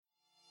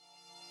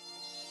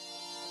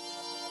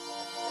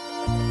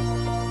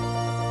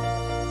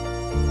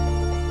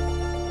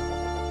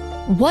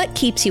What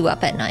keeps you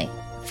up at night?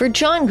 For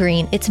John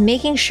Green, it's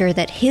making sure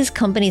that his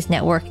company's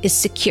network is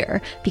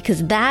secure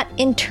because that,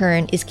 in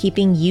turn, is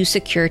keeping you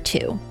secure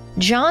too.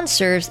 John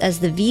serves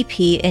as the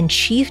VP and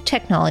Chief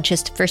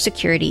Technologist for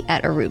Security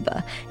at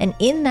Aruba, and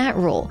in that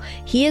role,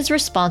 he is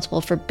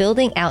responsible for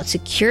building out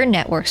secure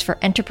networks for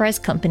enterprise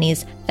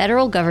companies,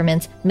 federal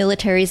governments,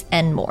 militaries,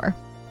 and more.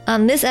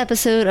 On this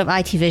episode of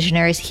IT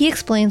Visionaries, he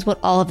explains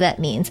what all of that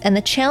means and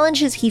the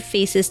challenges he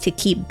faces to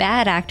keep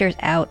bad actors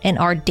out and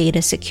our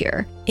data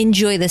secure.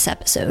 Enjoy this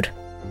episode.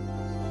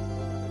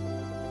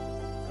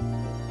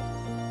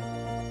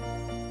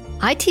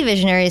 IT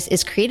Visionaries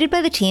is created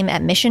by the team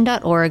at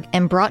Mission.org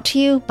and brought to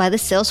you by the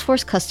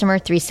Salesforce Customer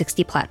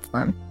 360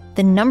 platform,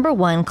 the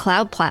 #1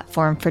 cloud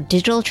platform for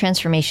digital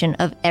transformation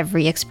of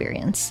every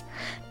experience.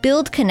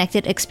 Build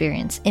connected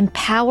experience,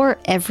 empower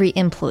every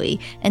employee,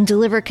 and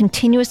deliver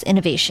continuous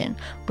innovation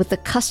with the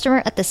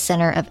customer at the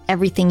center of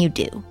everything you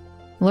do.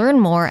 Learn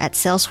more at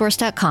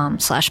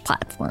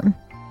salesforce.com/platform.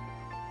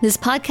 This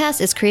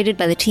podcast is created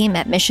by the team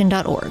at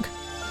Mission.org.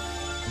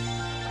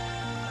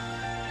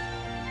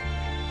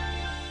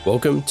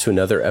 Welcome to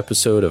another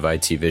episode of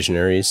IT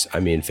Visionaries.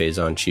 I'm Ian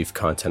Faison, Chief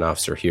Content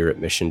Officer here at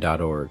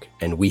Mission.org,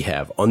 and we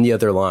have on the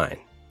other line,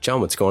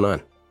 John, what's going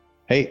on?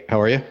 Hey, how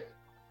are you?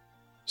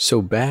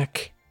 So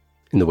back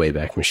in the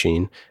Wayback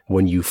Machine,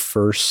 when you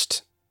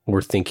first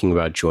were thinking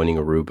about joining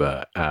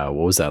Aruba,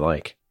 what was that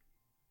like?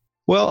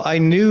 Well, I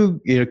knew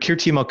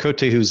Kirti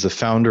Malkote, who's the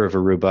founder of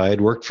Aruba. I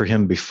had worked for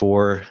him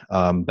before,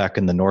 back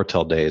in the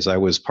Nortel days. I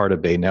was part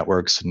of Bay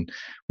Networks, and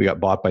we got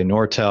bought by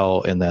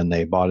Nortel, and then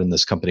they bought in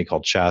this company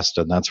called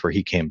Shasta, and that's where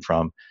he came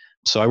from.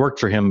 So I worked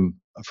for him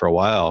for a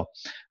while.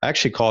 I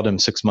actually called him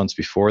 6 months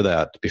before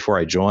that, before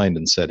I joined,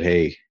 and said,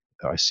 "Hey,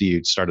 I see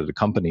you started a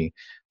company.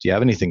 Do you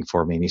have anything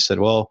for me?" And he said,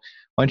 "Well,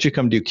 why don't you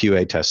come do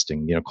QA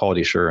testing,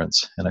 quality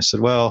assurance?" And I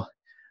said, "Well,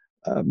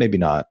 maybe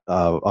not.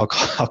 I'll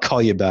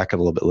call you back a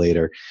little bit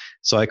later."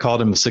 So I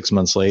called him 6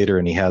 months later,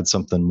 and he had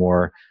something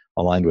more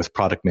aligned with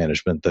product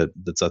management.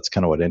 That's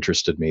kind of what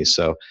interested me.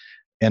 So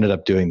ended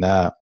up doing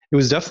that. It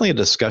was definitely a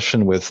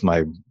discussion with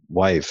my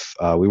wife.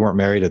 We weren't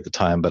married at the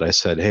time, but I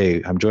said,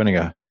 "Hey, I'm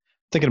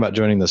thinking about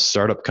joining this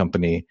startup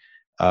company.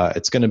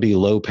 It's going to be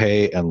low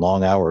pay and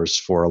long hours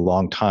for a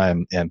long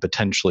time, and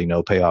potentially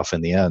no payoff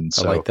in the end.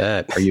 So I like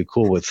that. Are you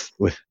cool with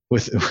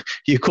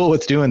you cool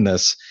with doing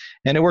this?"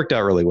 And it worked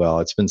out really well.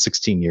 It's been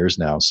 16 years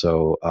now.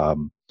 So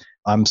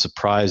I'm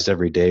surprised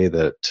every day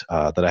that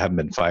I haven't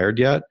been fired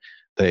yet.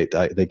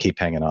 They keep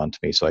hanging on to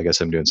me. So I guess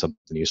I'm doing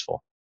something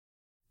useful.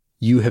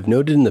 You have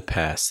noted in the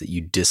past that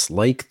you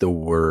dislike the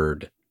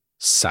word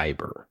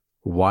cyber.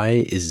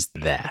 Why is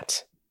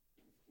that?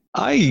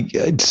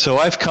 So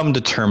I've come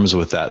to terms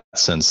with that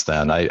since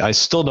then. I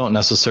still don't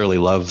necessarily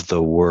love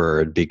the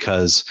word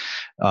because,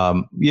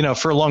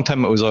 for a long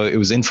time it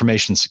was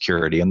information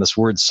security, and this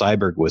word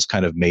cyber was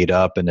kind of made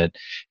up, and it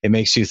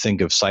makes you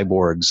think of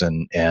cyborgs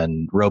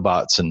and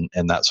robots and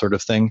that sort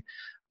of thing.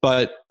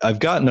 But I've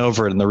gotten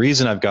over it, and the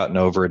reason I've gotten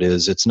over it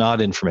is it's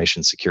not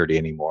information security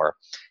anymore.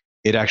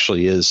 It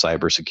actually is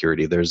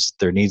cybersecurity.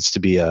 There needs to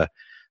be an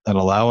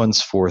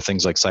allowance for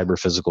things like cyber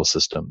physical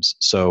systems.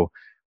 So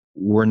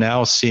we're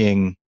now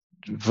seeing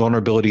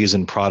vulnerabilities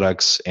in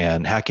products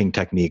and hacking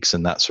techniques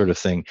and that sort of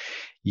thing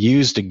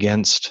used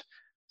against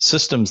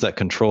systems that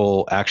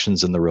control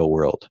actions in the real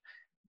world.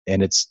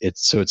 And it's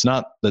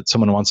not that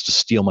someone wants to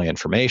steal my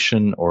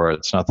information, or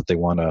it's not that they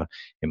want to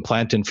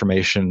implant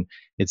information.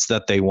 It's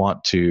that they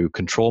want to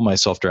control my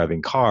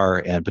self-driving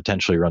car and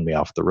potentially run me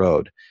off the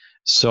road.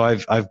 So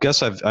I've just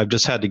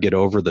had to get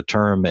over the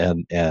term,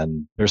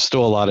 and there's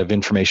still a lot of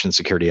information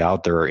security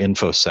out there.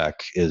 InfoSec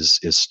is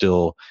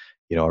still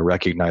a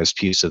recognized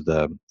piece of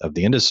the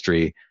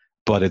industry,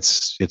 but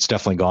it's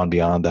definitely gone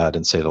beyond that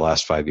in, say, the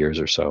last 5 years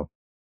or so.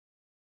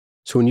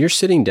 So when you're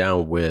sitting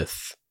down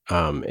with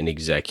an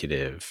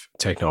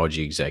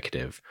technology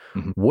executive,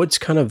 mm-hmm. What's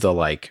kind of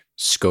the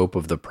scope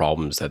of the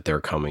problems that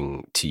they're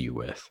coming to you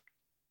with?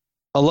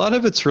 A lot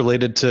of it's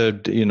related to,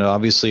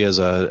 obviously as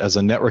a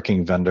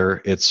networking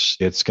vendor, it's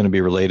going to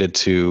be related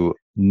to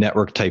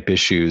network type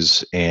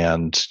issues.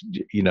 And,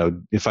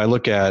 if I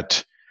look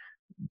at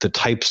the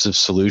types of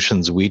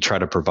solutions we try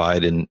to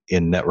provide in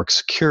network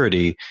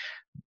security,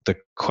 the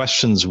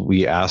questions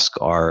we ask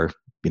are,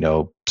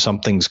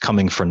 something's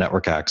coming for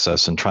network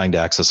access and trying to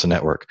access a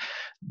network.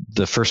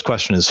 The first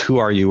question is, who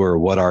are you or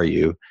what are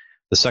you?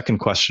 The second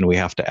question we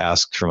have to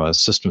ask from a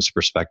systems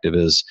perspective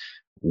is,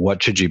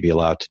 what should you be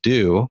allowed to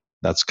do?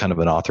 That's kind of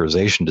an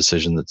authorization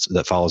decision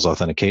that follows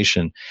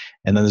authentication.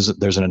 And then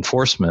there's an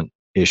enforcement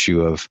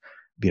issue of,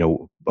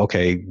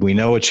 okay, we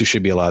know what you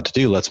should be allowed to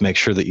do. Let's make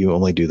sure that you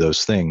only do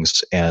those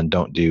things and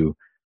don't do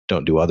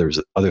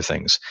other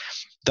things.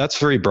 That's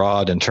very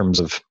broad in terms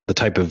of the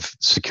type of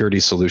security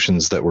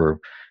solutions that we're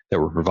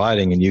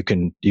providing, and you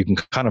can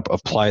kind of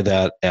apply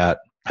that at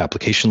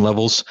application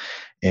levels.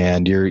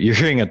 And you're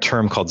hearing a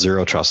term called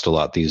zero trust a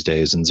lot these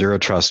days, and zero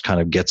trust kind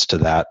of gets to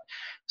that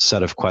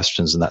set of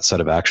questions and that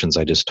set of actions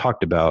I just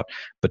talked about,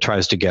 but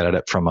tries to get at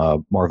it from a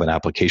more of an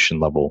application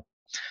level.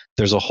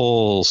 there's a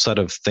whole set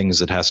of things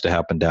that has to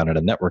happen down at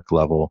a network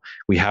level.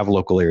 We have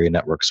local area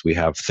networks. We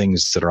have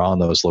things that are on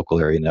those local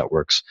area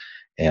networks.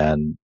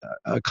 And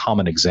a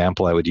common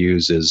example I would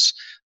use is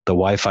the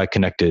Wi-Fi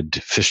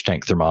connected fish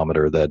tank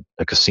thermometer that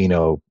a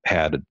casino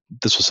had.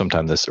 This was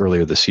sometime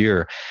earlier this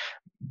year.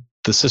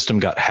 The system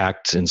got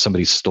hacked and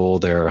somebody stole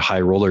their high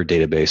roller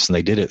database, and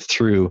they did it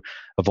through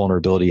a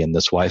vulnerability in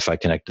this Wi-Fi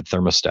connected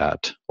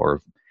thermostat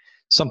or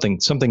something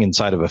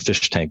inside of a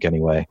fish tank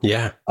anyway.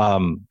 Yeah.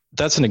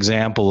 That's an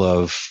example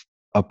of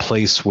a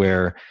place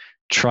where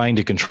trying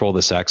to control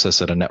this access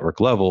at a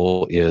network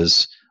level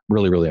is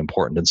really, really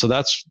important. And so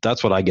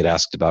that's what I get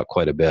asked about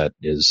quite a bit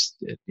is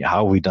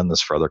how have we done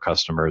this for other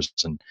customers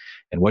and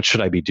what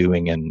should I be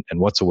doing and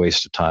what's a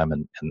waste of time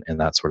and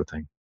that sort of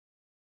thing.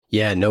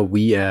 Yeah, no,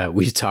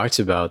 we talked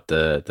about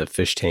the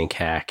fish tank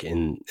hack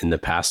in the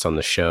past on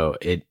the show.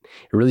 It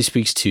really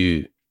speaks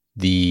to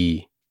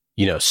the,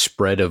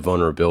 spread of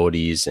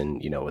vulnerabilities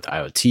and, with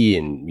IoT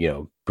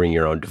and, bring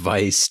your own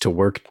device to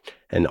work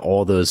and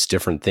all those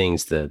different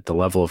things. The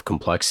level of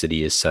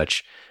complexity is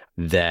such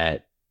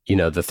that,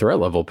 the threat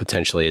level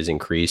potentially has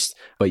increased,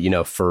 but,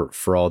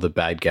 for all the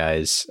bad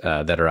guys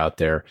that are out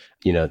there,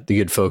 the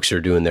good folks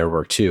are doing their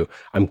work too.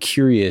 I'm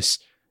curious,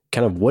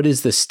 kind of what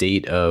is the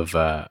state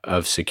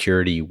of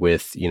security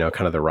with,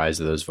 kind of the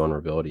rise of those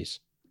vulnerabilities?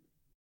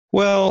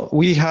 Well,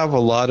 we have a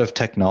lot of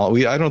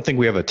technology. I don't think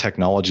we have a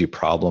technology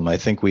problem. I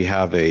think we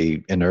have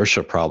a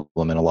inertia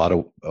problem in a lot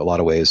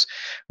of ways.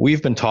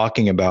 We've been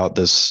talking about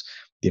this,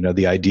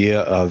 the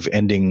idea of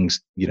ending,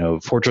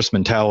 fortress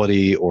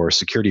mentality or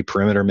security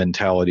perimeter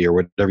mentality or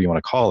whatever you want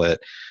to call it.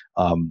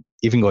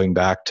 Even going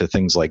back to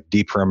things like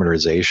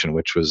deperimeterization,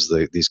 which was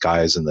these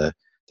guys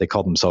they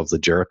called themselves the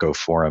Jericho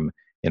Forum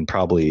in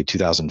probably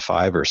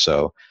 2005 or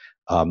so.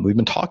 We've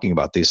been talking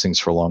about these things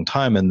for a long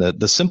time. And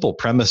the simple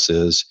premise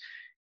is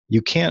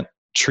you can't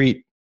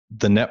treat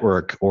the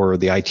network or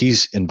the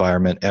IT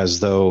environment as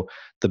though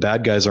the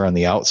bad guys are on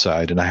the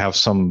outside and I have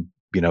some,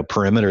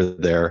 perimeter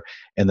there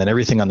and then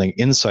everything on the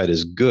inside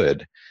is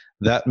good.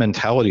 That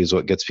mentality is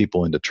what gets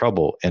people into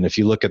trouble. And if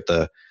you look at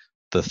the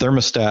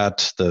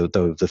thermostat,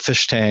 the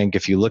fish tank,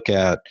 if you look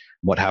at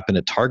what happened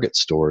at Target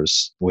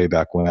stores way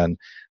back when,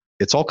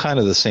 it's all kind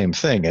of the same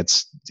thing.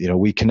 It's,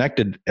 we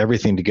connected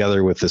everything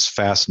together with this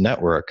fast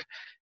network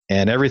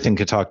and everything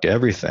could talk to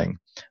everything.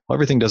 Well,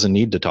 everything doesn't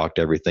need to talk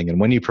to everything. And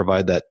when you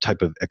provide that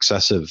type of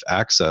excessive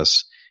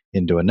access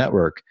into a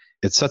network,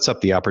 it sets up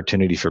the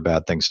opportunity for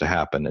bad things to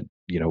happen. And,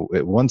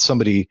 once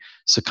somebody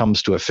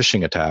succumbs to a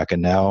phishing attack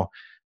and now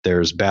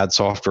there's bad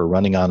software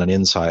running on an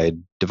inside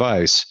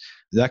device,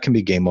 that can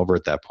be game over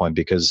at that point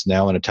because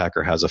now an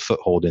attacker has a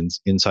foothold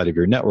inside of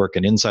your network,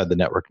 and inside the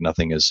network,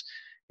 nothing is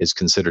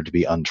considered to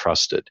be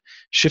untrusted.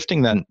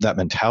 Shifting that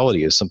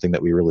mentality is something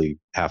that we really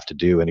have to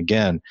do. And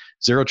again,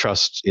 Zero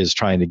Trust is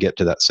trying to get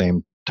to that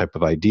same type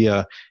of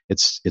idea.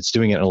 It's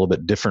doing it in a little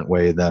bit different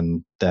way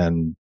than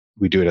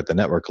we do it at the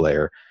network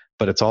layer,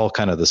 but it's all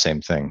kind of the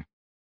same thing.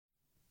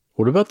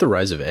 What about the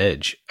rise of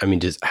Edge? I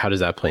mean, how does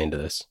that play into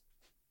this?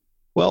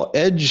 Well,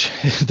 Edge,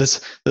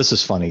 this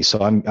is funny. So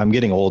I'm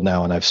getting old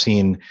now, and I've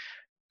seen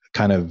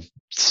kind of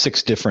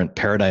 6 different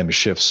paradigm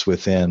shifts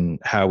within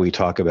how we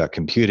talk about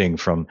computing,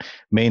 from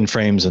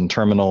mainframes and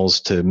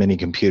terminals to mini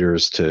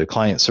computers to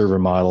client server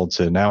model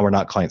to now we're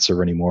not client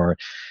server anymore.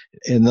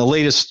 And the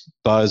latest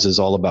buzz is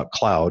all about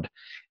cloud.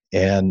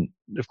 And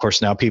of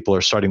course, now people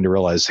are starting to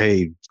realize,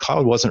 hey,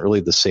 cloud wasn't really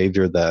the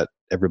savior that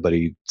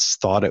everybody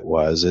thought it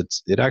was.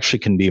 It actually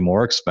can be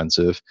more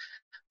expensive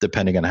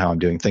depending on how I'm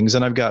doing things.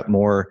 And I've got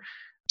more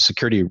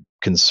security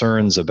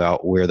concerns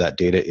about where that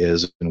data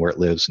is and where it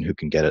lives and who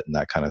can get it and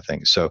that kind of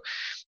thing. So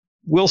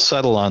we'll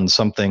settle on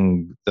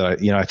something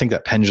that, I think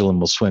that pendulum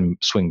will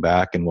swing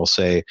back, and we'll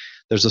say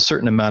there's a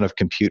certain amount of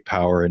compute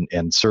power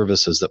and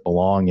services that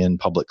belong in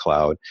public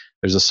cloud.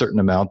 There's a certain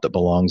amount that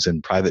belongs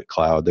in private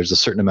cloud. There's a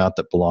certain amount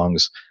that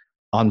belongs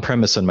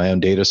on-premise in my own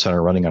data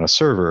center running on a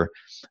server.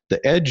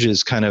 The edge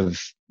is kind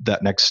of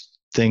that next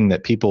thing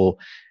that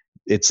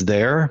it's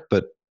there,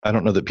 but I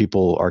don't know that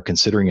people are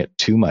considering it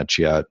too much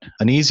yet.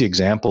 An easy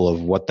example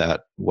of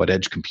what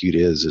edge compute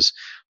is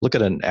look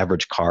at an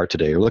average car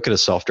today, or look at a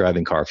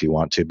self-driving car if you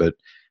want to, but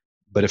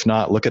if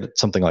not, look at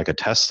something like a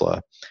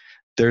Tesla.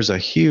 There's a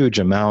huge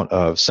amount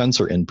of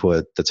sensor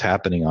input that's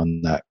happening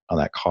on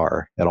that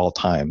car at all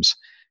times.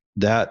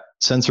 That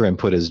sensor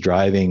input is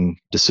driving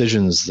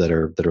decisions that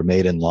are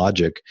made in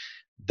logic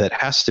that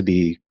has to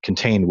be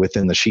contained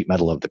within the sheet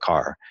metal of the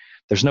car.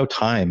 There's no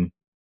time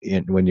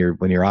when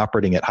you're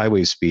operating at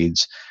highway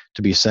speeds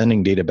to be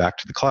sending data back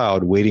to the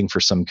cloud, waiting for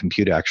some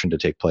compute action to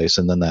take place,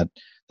 and then that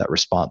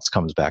response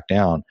comes back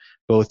down,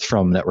 both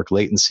from network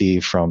latency,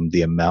 from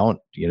the amount,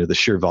 the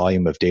sheer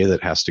volume of data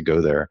that has to go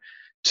there,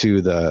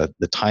 to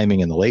the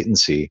timing and the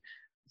latency.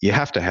 You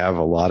have to have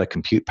a lot of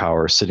compute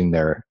power sitting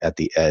there at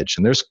the edge.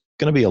 And there's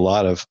going to be a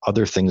lot of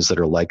other things that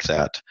are like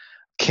that.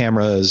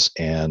 Cameras,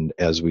 and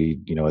as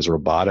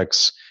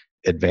robotics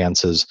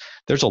advances,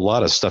 there's a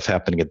lot of stuff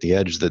happening at the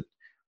edge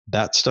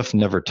that stuff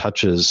never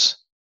touches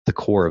the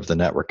core of the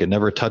network. It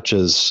never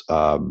touches,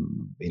 a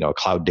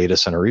cloud data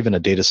center or even a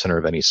data center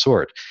of any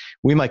sort.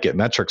 We might get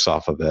metrics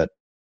off of it.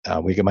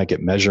 We might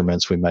get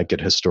measurements. We might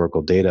get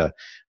historical data,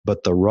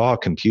 but the raw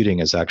computing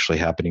is actually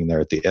happening there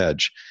at the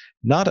edge.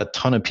 Not a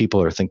ton of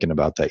people are thinking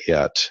about that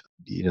yet.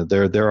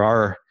 There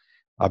are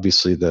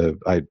obviously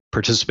I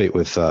participate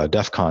with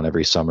DEF CON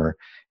every summer,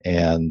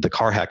 and the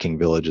car hacking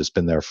village has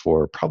been there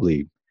for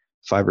probably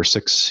 5 or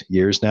 6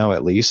 years now,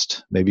 at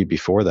least, maybe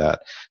before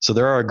that. So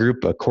there are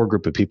a core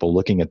group of people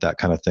looking at that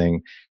kind of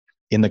thing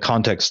in the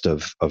context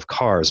of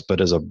cars, but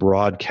as a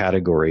broad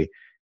category,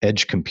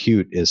 edge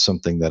compute is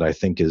something that I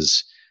think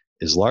is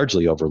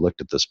largely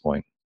overlooked at this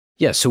point.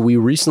 Yeah. So we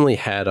recently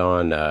had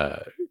on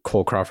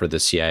Cole Crawford, the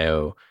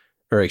CEO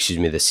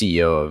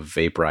of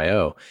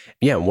Vapor.io.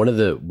 Yeah. One of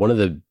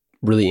the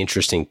really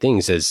interesting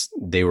things is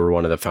they were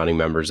one of the founding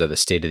members of the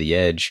State of the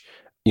Edge,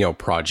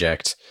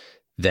 project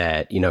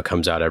that,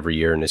 comes out every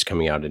year and is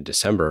coming out in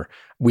December.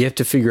 We have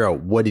to figure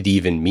out what it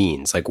even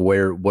means. Like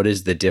what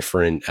is the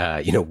different,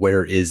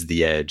 where is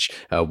the edge?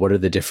 What are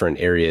the different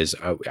areas?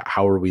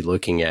 How are we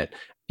looking at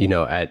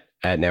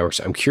networks?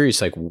 I'm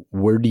curious, like,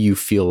 where do you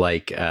feel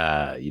like,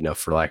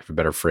 for lack of a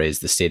better phrase,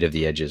 the state of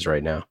the edge is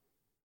right now?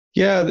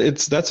 Yeah,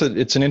 it's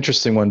an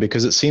interesting one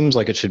because it seems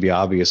like it should be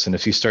obvious. And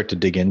if you start to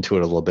dig into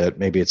it a little bit,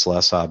 maybe it's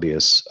less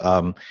obvious.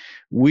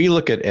 We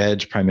look at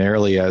edge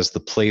primarily as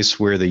the place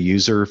where the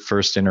user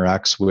first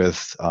interacts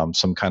with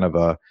some kind of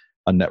a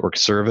network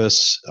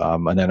service,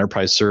 an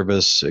enterprise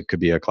service. It could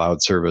be a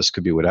cloud service,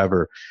 could be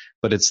whatever.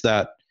 But it's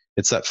that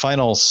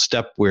final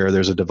step where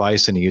there's a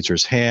device in a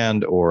user's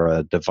hand or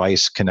a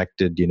device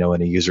connected, in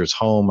a user's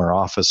home or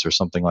office or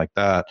something like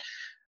that.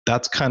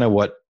 That's kind of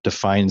what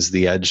defines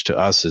the edge to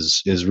us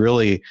is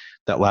really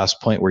that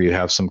last point where you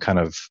have some kind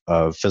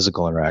of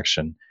physical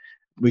interaction.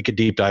 We could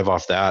deep dive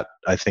off that,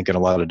 I think, in a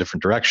lot of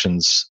different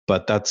directions,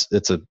 but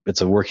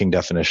it's a working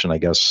definition, I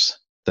guess,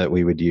 that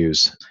we would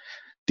use.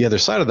 The other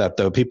side of that,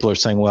 though, people are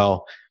saying,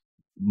 well,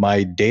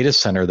 my data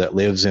center that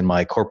lives in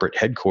my corporate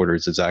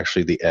headquarters is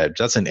actually the edge.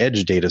 That's an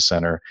edge data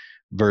center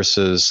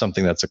versus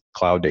something that's a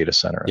cloud data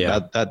center.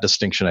 Yeah. That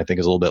distinction, I think,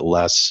 is a little bit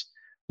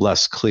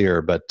less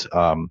clear, but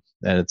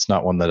and it's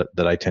not one that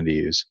I tend to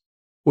use.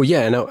 Well,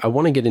 yeah, and I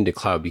want to get into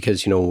cloud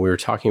because, when we were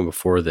talking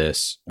before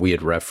this, we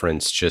had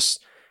referenced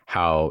just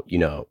how,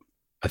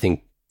 I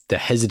think the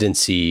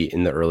hesitancy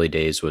in the early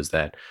days was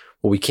that,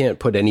 well, we can't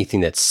put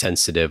anything that's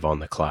sensitive on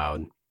the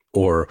cloud,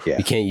 or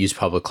we can't use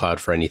public cloud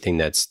for anything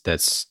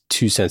that's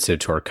too sensitive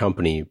to our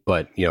company.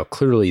 But,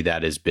 clearly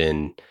that has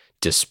been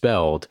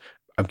dispelled.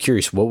 I'm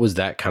curious, what was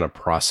that kind of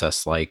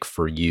process like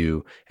for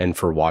you and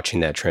for watching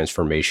that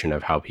transformation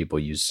of how people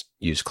use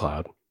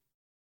cloud?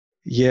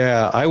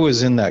 Yeah, I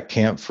was in that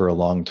camp for a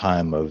long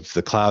time of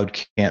the cloud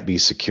can't be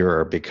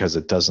secure because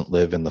it doesn't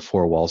live in the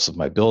four walls of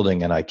my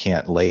building, and I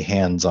can't lay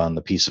hands on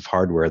the piece of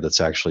hardware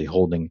that's actually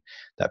holding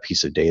that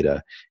piece of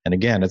data. And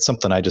again, it's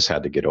something I just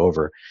had to get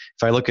over.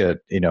 If I look at,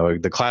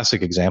 the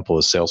classic example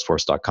is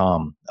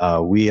Salesforce.com.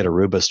 We at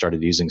Aruba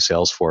started using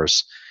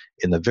Salesforce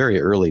in the very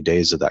early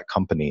days of that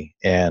company,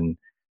 and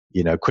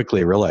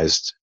quickly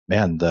realized,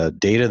 man, the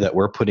data that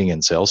we're putting in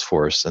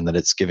Salesforce and that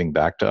it's giving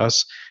back to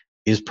us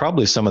is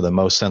probably some of the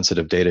most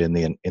sensitive data in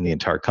the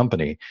entire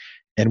company.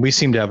 And we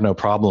seem to have no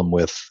problem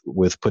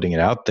with putting it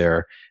out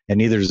there, and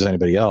neither does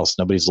anybody else.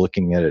 Nobody's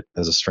looking at it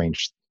as a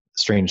strange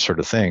sort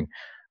of thing.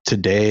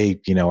 Today,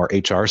 our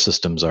HR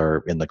systems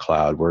are in the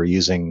cloud. We're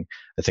using,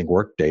 I think,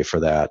 Workday for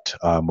that.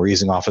 We're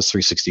using Office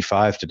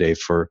 365 today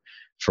for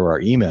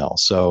our email.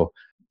 So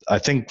I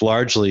think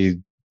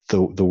largely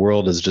the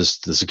world is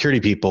just, the security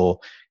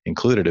people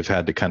included, have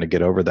had to kind of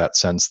get over that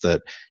sense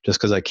that just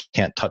because I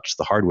can't touch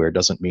the hardware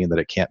doesn't mean that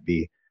it can't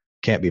be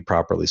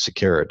properly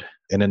secured.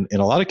 And in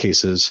a lot of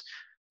cases,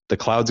 the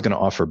cloud's going to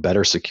offer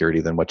better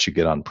security than what you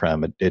get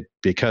on-prem.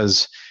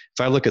 Because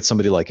if I look at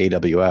somebody like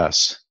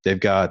AWS, they've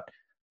got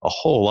a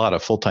whole lot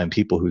of full-time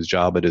people whose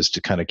job it is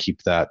to kind of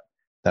keep that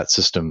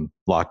system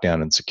locked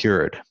down and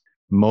secured.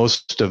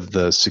 Most of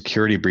the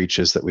security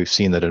breaches that we've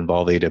seen that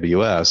involve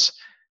AWS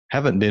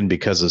haven't been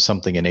because of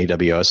something in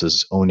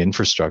AWS's own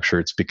infrastructure.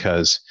 It's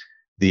because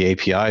the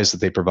APIs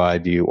that they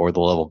provide you or the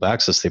level of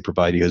access they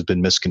provide you has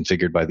been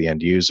misconfigured by the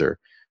end user.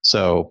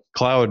 So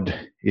cloud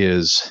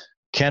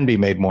can be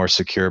made more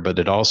secure, but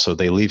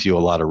they leave you a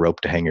lot of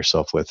rope to hang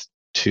yourself with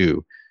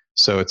too.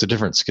 So it's a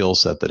different skill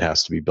set that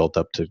has to be built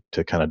up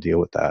to kind of deal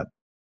with that.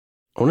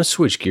 I want to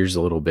switch gears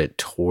a little bit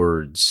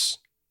towards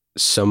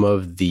some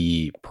of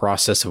the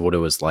process of what it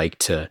was like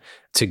to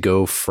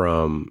go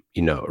from,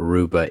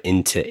 Aruba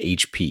into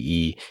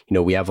HPE.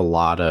 We have a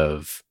lot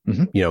of,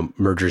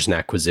 mergers and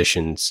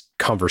acquisitions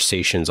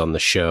conversations on the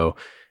show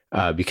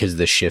because of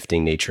the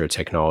shifting nature of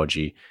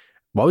technology.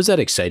 Why was that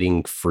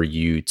exciting for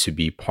you to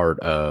be part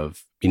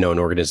of, an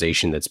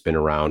organization that's been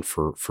around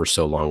for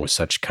so long with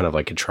such kind of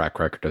like a track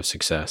record of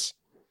success?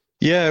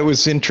 Yeah, it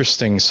was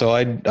interesting. So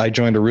I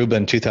joined Aruba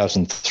in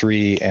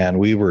 2003, and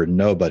we were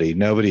nobody.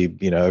 Nobody,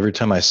 every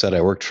time I said I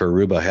worked for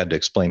Aruba, I had to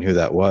explain who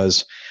that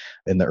was.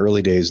 In the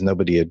early days,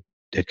 nobody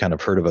had kind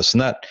of heard of us.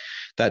 And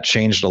that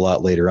changed a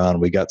lot later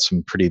on. We got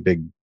some pretty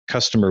big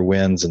customer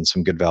wins and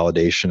some good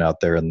validation out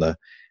there in the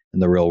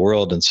real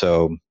world. And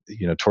so,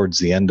 towards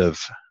the end of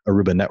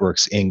Aruba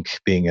Networks Inc.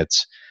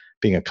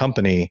 being a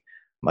company,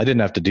 I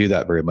didn't have to do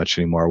that very much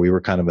anymore. We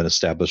were kind of an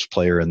established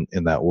player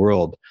in that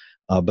world,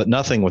 but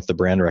nothing with the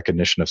brand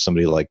recognition of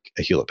somebody like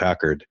a Hewlett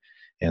Packard.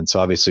 And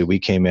so obviously we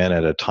came in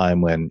at a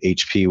time when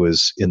HP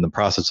was in the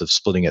process of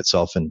splitting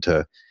itself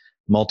into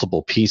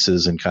multiple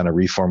pieces and kind of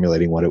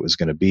reformulating what it was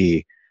going to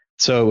be.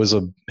 So it was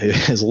a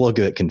little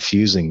bit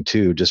confusing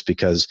too, just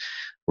because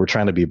we're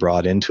trying to be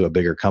brought into a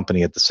bigger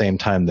company at the same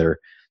time they're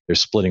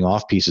splitting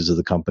off pieces of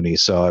the company.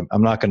 So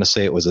I'm not going to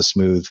say it was a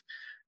smooth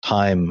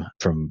time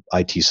from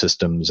IT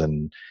systems,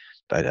 and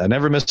I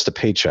never missed a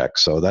paycheck.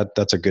 So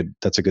that's a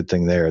good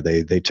thing there.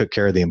 They took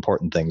care of the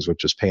important things,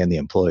 which was paying the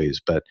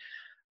employees. But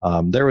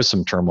there was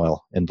some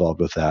turmoil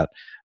involved with that.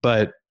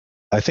 But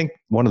I think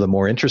one of the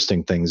more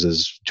interesting things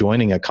is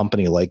joining a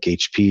company like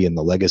HP and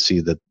the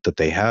legacy that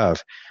they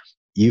have.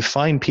 You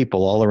find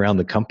people all around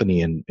the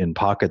company in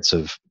pockets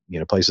of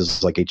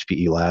places like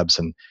HPE Labs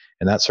and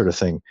that sort of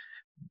thing.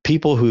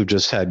 People who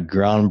just had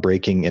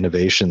groundbreaking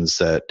innovations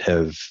that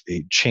have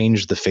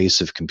changed the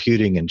face of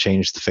computing and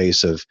changed the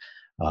face of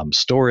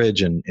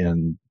storage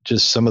and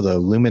just some of the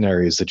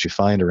luminaries that you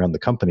find around the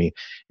company.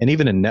 And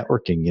even in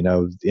networking,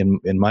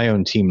 in my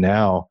own team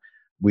now,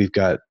 we've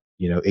got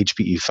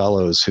HPE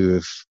fellows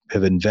who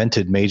have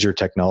invented major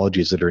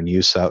technologies that are in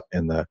use out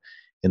in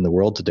the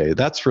world today.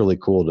 That's really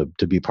cool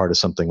to be part of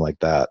something like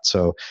that.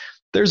 So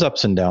there's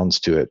ups and downs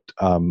to it.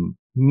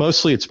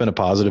 Mostly it's been a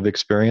positive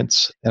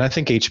experience. And I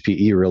think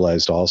HPE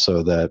realized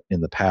also that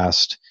in the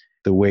past,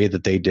 the way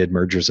that they did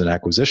mergers and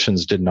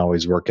acquisitions didn't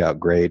always work out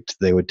great.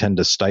 They would tend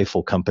to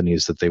stifle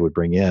companies that they would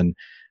bring in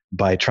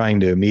by trying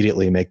to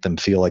immediately make them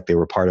feel like they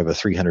were part of a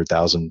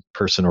 300,000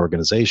 person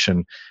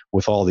organization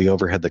with all the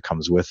overhead that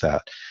comes with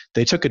that.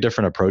 They took a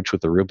different approach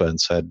with Aruba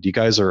and said, you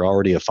guys are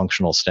already a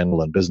functional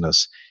standalone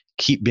business.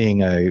 Keep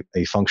being a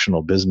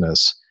functional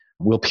business.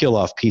 We'll peel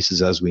off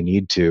pieces as we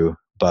need to,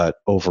 but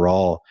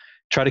overall,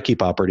 try to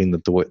keep operating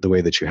the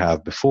way that you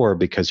have before,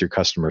 because your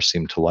customers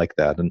seem to like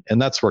that.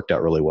 And that's worked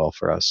out really well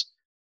for us.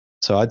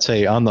 So I'd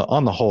say on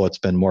the whole, it's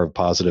been more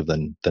positive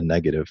than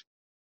negative.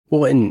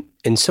 Well,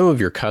 and some of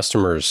your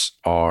customers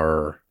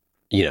are,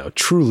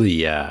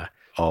 truly,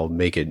 I'll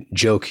make a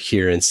joke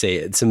here and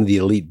say some of the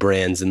elite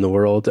brands in the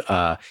world,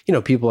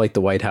 people like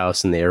the White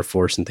House and the Air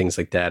Force and things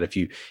like that. If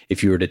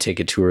you were to take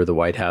a tour of the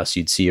White House,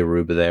 you'd see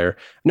Aruba there.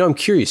 No, I'm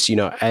curious,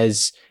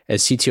 as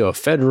CTO of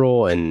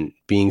Federal and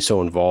being so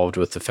involved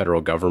with the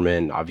federal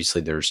government, obviously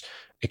there's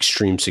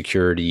extreme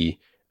security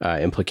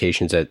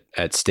implications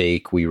at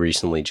stake. We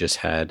recently just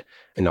had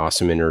an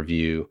awesome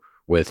interview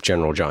with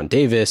General John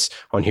Davis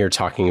on here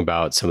talking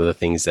about some of the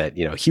things that,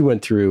 he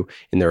went through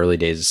in the early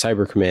days of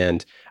Cyber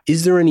Command.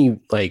 Is there any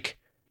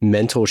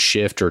mental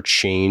shift or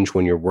change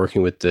when you're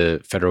working with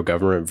the federal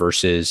government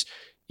versus,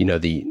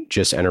 the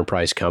just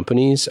enterprise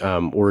companies?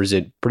 Or is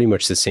it pretty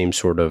much the same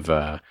sort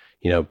of,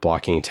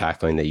 blocking and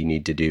tackling that you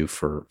need to do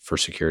for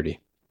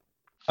security?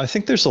 I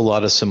think there's a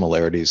lot of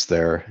similarities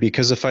there,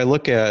 because if I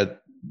look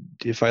at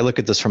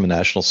this from a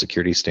national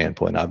security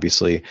standpoint,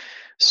 obviously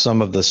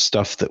some of the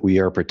stuff that we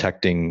are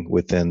protecting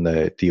within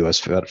the U.S.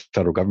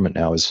 federal government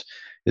now is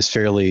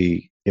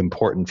fairly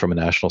important from a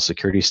national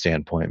security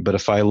standpoint. But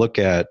if I look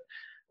at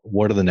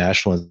what are the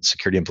national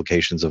security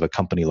implications of a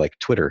company like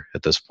Twitter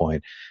at this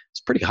point, it's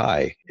pretty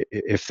high.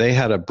 If they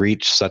had a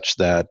breach such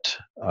that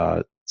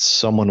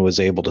someone was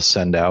able to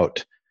send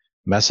out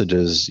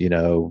messages,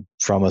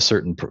 from a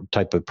certain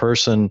type of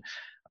person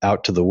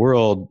out to the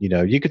world,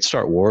 you could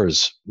start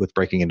wars with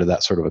breaking into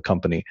that sort of a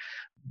company.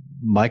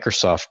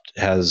 Microsoft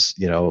has,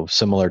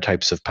 similar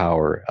types of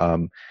power.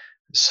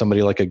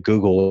 Somebody like a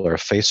Google or a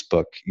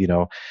Facebook,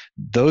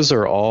 those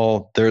are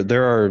all,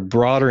 there are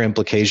broader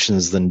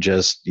implications than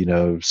just,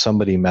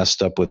 somebody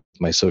messed up with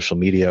my social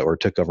media or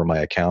took over my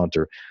account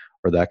or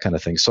that kind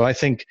of thing. So I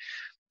think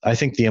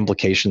the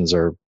implications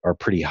are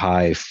pretty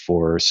high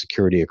for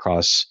security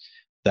across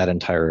that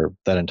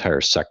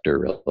entire sector,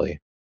 really.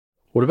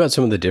 What about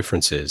some of the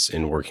differences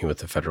in working with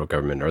the federal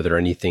government? Are there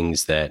any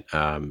things that,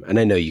 and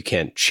I know you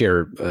can't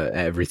share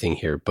everything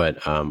here,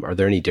 but are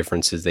there any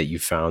differences that you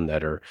found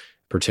that are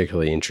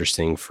particularly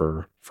interesting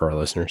for our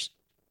listeners?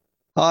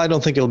 I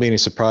don't think it'll be any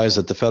surprise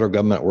that the federal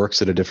government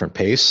works at a different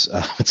pace.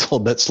 It's a little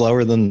bit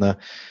slower than the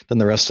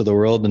rest of the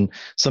world, and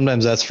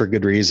sometimes that's for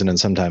good reason, and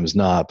sometimes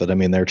not. But I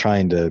mean, they're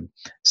trying to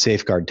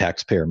safeguard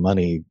taxpayer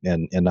money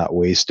and not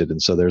waste it,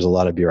 and so there's a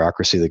lot of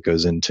bureaucracy that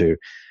goes into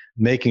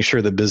making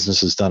sure the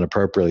business is done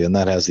appropriately, and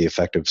that has the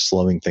effect of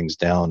slowing things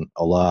down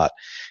a lot.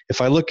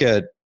 If I look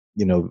at,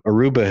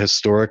 Aruba,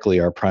 historically,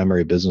 our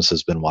primary business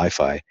has been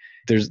Wi-Fi.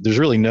 There's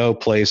really no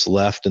place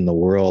left in the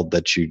world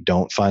that you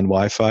don't find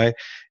Wi-Fi,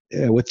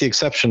 with the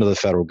exception of the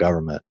federal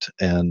government,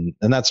 and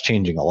that's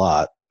changing a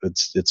lot.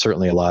 It's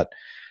certainly a lot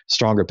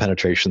stronger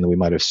penetration than we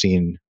might have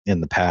seen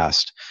in the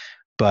past,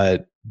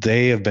 but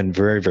they have been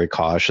very, very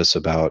cautious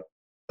about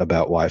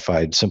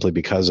Wi-Fi simply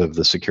because of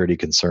the security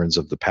concerns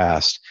of the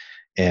past,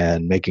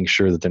 and making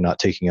sure that they're not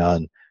taking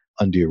on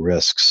undue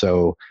risks.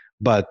 So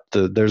But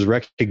there's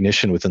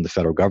recognition within the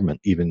federal government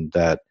even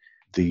that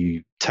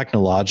the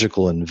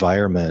technological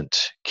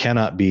environment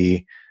cannot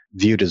be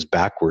viewed as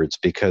backwards,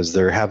 because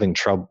they're having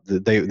trouble.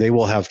 They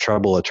will have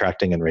trouble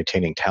attracting and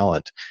retaining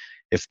talent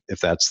if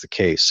that's the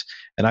case.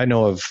 And I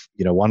know of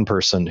one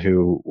person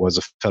who was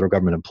a federal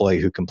government employee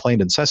who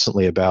complained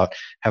incessantly about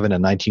having a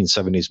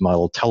 1970s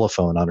model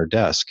telephone on her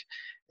desk,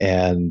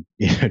 and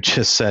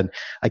just said,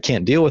 "I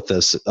can't deal with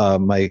this.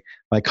 My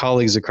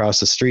colleagues across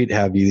the street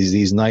have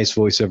these nice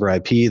voice over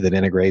IP that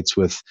integrates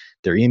with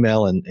their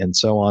email and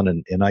so on,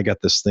 and I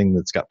got this thing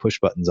that's got push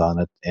buttons on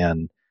it,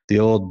 and the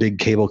old big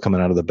cable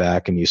coming out of the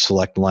back, and you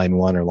select line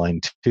 1 or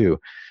line 2."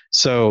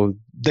 So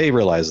they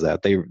realize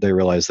that they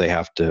realize they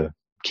have to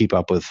keep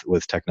up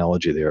with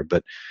technology there.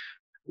 But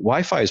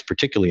Wi-Fi is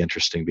particularly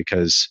interesting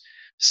because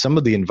some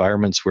of the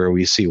environments where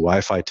we see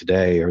Wi-Fi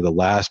today are the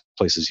last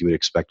places you would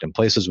expect, in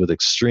places with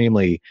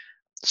extremely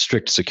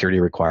strict security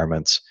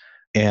requirements.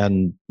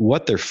 And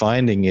what they're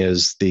finding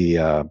is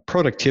the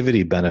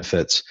productivity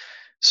benefits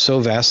so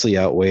vastly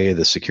outweigh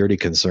the security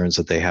concerns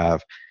that they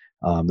have,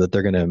 that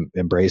they're going to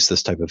embrace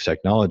this type of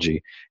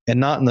technology, and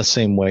not in the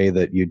same way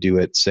that you do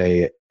it,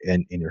 say,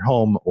 in your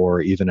home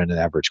or even in an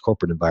average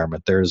corporate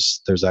environment.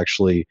 There's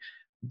actually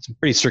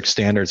pretty strict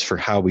standards for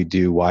how we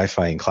do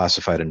Wi-Fi in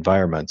classified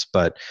environments,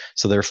 but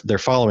so they're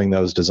following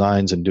those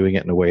designs and doing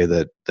it in a way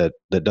that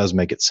does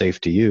make it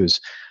safe to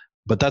use.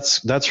 But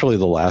that's really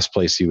the last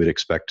place you would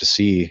expect to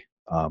see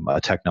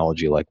a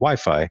technology like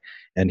Wi-Fi,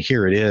 and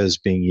here it is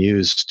being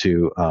used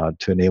to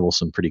enable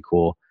some pretty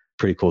cool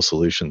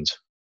solutions.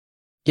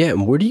 Yeah,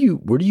 and where do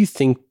you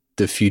think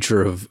the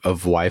future of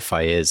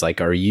Wi-Fi is? Like,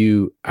 are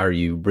you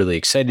really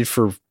excited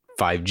for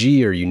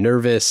 5G? Are you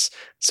nervous?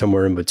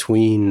 Somewhere in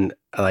between?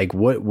 Like,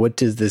 what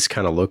does this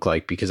kind of look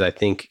like? Because I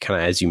think, kind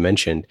of as you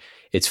mentioned,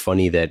 it's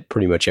funny that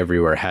pretty much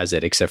everywhere has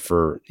it, except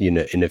for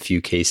in a few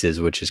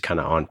cases, which is kind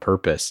of on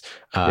purpose.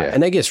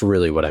 And I guess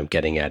really what I'm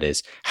getting at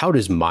is, how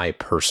does my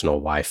personal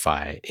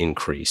Wi-Fi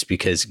increase?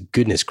 Because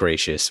goodness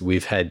gracious,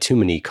 we've had too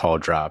many call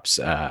drops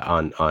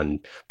on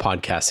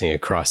podcasting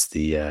across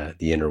the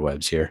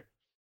interwebs here.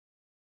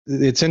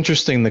 It's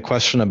interesting, the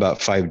question about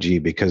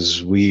 5G,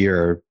 because we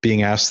are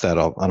being asked that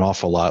an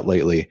awful lot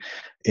lately.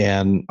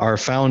 And our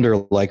founder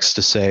likes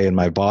to say, and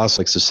my boss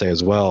likes to say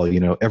as well,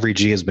 every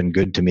G has been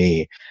good to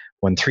me.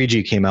 When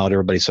 3G came out,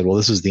 everybody said, well,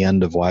 this is the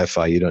end of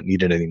Wi-Fi. You don't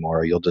need it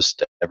anymore.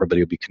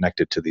 Everybody will be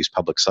connected to these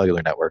public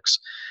cellular networks.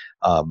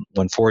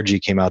 When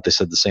 4G came out, they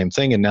said the same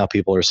thing. And now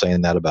people are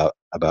saying that about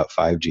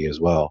 5G as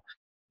well.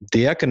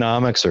 The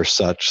economics are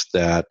such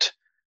that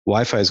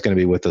Wi-Fi is going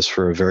to be with us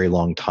for a very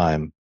long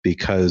time,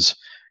 because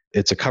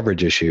it's a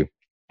coverage issue.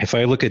 If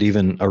I look at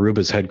even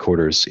Aruba's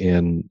headquarters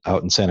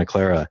out in Santa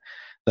Clara,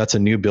 that's a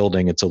new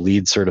building. It's a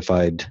LEED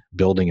certified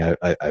building,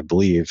 I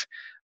believe.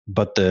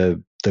 But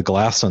the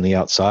glass on the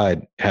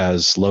outside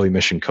has low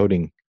emission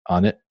coating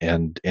on it,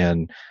 and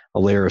a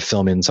layer of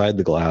film inside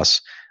the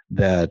glass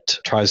that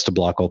tries to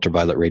block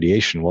ultraviolet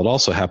radiation. Well, it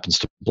also happens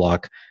to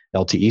block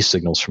LTE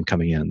signals from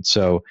coming in.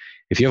 So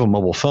if you have a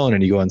mobile phone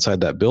and you go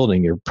inside that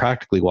building, you're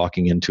practically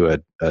walking into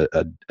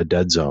a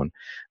dead zone.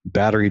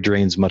 Battery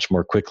drains much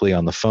more quickly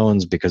on the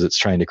phones because it's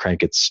trying to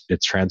crank its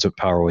transmit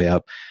power way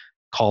up.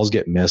 Calls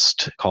get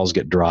missed, calls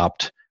get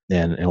dropped,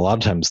 and a lot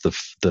of times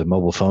the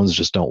mobile phones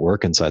just don't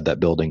work inside that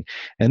building.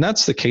 And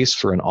that's the case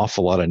for an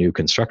awful lot of new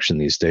construction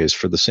these days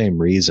for the same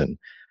reason.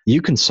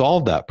 You can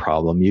solve that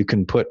problem. You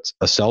can put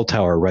a cell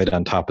tower right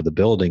on top of the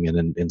building,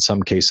 and in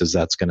some cases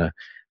that's going to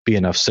be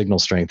enough signal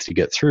strength to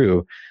get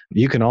through.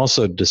 You can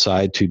also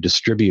decide to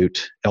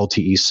distribute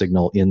LTE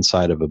signal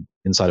inside of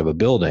a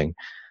building.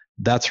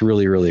 That's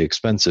really, really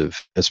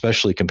expensive,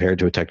 especially compared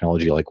to a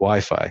technology like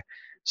Wi-Fi.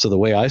 So the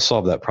way I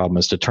solve that problem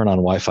is to turn on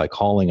Wi-Fi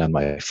calling on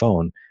my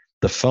phone.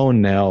 The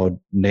phone now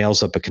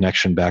nails up a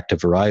connection back to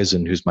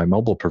Verizon, who's my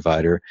mobile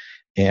provider,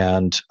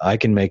 and I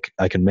can make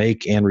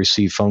and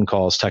receive phone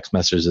calls, text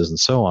messages, and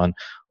so on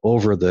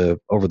over the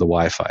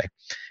Wi-Fi.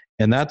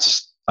 And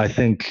that's, I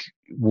think,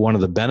 one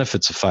of the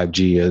benefits of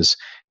 5G is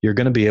you're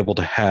going to be able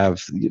to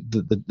have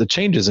the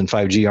changes in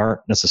 5G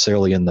aren't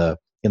necessarily in the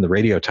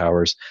radio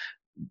towers.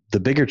 The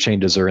bigger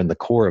changes are in the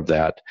core of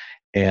that.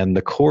 And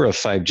the core of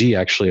 5G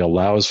actually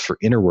allows for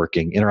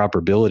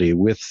interoperability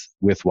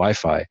with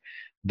Wi-Fi.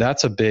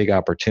 That's a big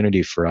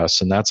opportunity for us,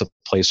 and that's a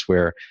place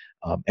where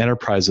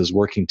enterprises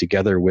working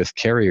together with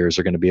carriers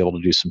are going to be able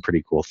to do some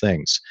pretty cool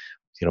things.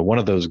 One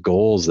of those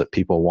goals that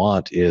people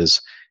want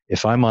is,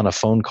 if I'm on a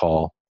phone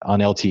call on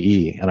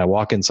LTE and I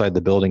walk inside the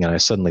building and I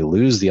suddenly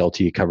lose the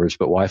LTE coverage,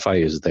 but Wi-Fi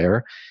is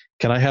there,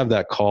 can I have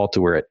that call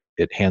to where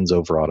it hands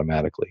over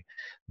automatically?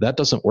 That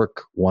doesn't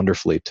work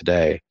wonderfully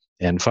today.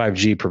 And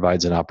 5G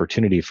provides an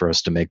opportunity for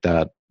us to make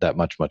that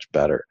much, much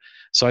better.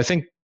 So I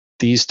think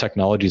these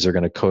technologies are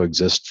going to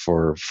coexist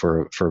for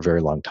a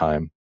very long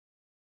time.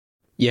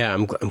 Yeah,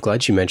 I'm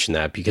glad you mentioned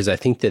that, because I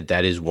think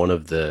that is one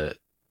of the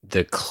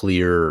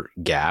clear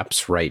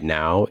gaps right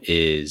now,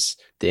 is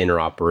the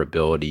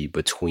interoperability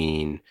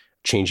between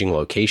changing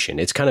location.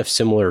 It's kind of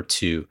similar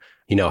to,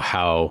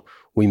 how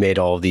we made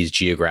all of these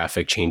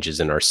geographic changes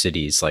in our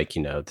cities, like,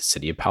 the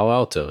city of Palo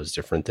Alto is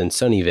different than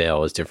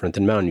Sunnyvale, is different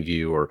than Mountain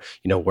View, or,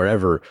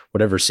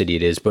 whatever city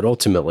it is. But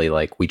ultimately,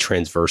 like, we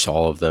transverse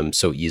all of them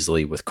so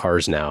easily with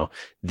cars now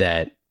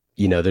that,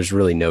 there's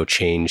really no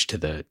change to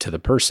the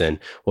person.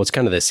 Well, it's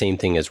kind of the same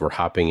thing as we're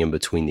hopping in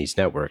between these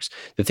networks.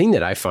 The thing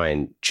that I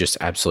find just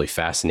absolutely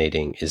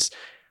fascinating is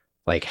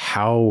like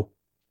how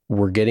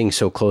we're getting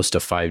so close to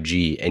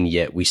 5G, and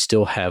yet we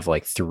still have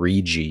like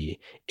 3G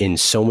in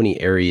so many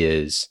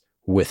areas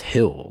with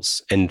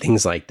hills and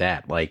things like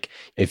that. Like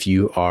if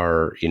you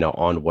are,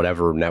 on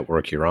whatever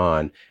network you're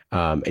on,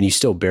 and you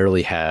still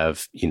barely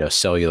have,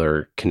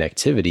 cellular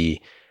connectivity,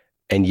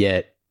 and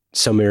yet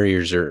some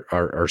areas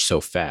are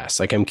so fast.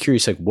 Like, I'm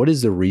curious, like, what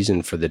is the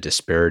reason for the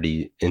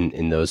disparity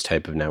in those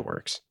type of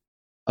networks?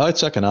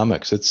 It's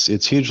economics.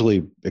 It's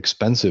hugely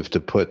expensive to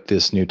put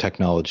this new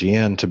technology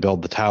in, to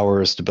build the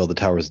towers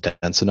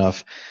dense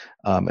enough.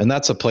 And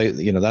that's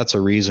that's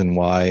a reason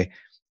why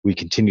we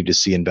continue to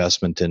see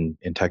investment in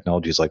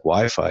technologies like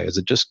Wi-Fi, is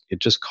it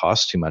just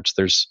costs too much.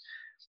 There's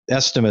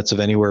estimates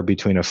of anywhere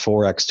between a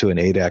 4x to an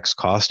 8x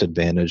cost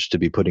advantage to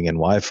be putting in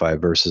Wi-Fi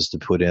versus to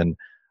put in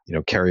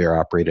carrier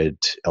operated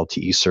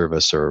LTE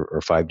service or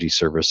 5G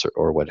service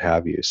or what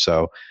have you.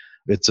 So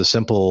it's a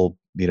simple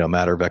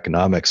matter of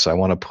economics. I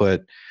want to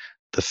put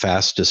the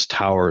fastest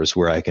towers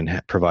where I can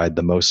provide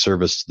the most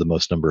service to the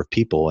most number of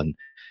people. And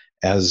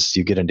as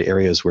you get into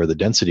areas where the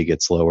density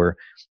gets lower,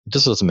 it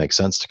just doesn't make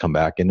sense to come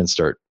back in and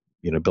start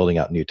building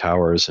out new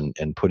towers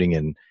and putting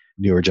in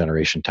newer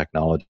generation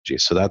technology.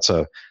 So that's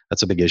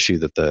a big issue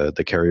that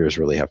the carriers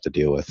really have to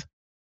deal with.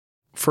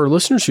 For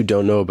listeners who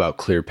don't know about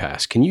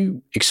ClearPass, can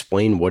you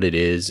explain what it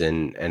is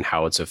and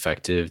how it's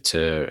effective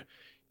to,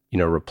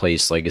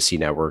 replace legacy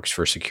networks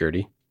for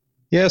security?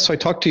 Yeah, so I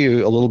talked to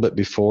you a little bit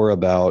before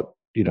about,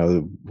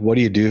 what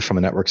do you do from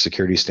a network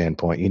security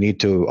standpoint? You need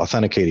to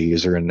authenticate a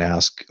user and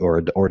ask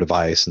or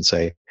device and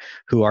say,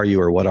 who are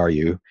you or what are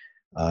you?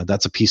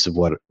 That's a piece of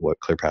what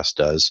ClearPass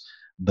does.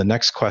 The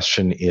next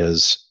question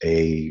is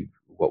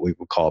what we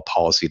would call a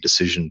policy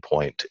decision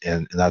point.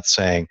 And that's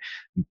saying,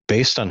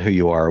 based on who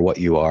you are, what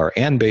you are,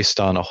 and based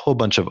on a whole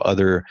bunch of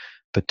other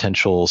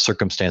potential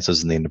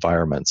circumstances in the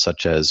environment,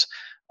 such as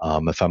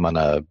if I'm on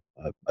a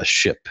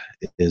ship,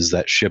 is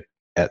that ship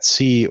at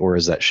sea or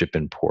is that ship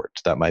in port?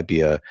 That might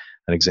be an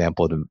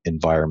example of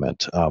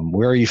environment.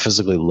 Where are you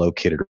physically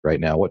located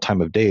right now? What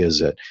time of day is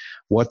it?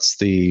 What's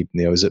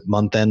is it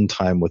month end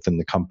time within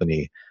the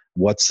company?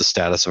 What's the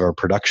status of our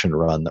production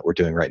run that we're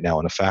doing right now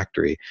in a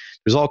factory?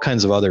 There's all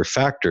kinds of other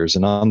factors.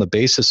 And on the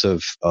basis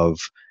of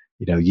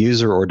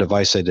user or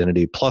device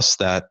identity plus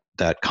that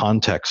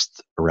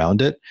context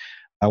around it,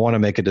 I want to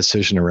make a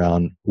decision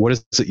around what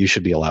is it you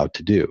should be allowed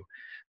to do.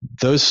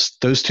 Those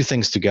two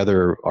things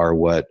together are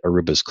what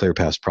Aruba's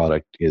ClearPass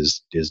product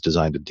is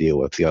designed to deal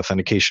with, the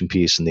authentication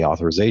piece and the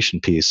authorization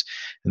piece.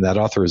 And that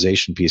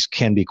authorization piece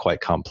can be quite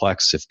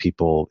complex if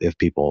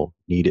people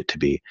need it to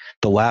be.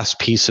 The last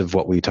piece of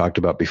what we talked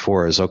about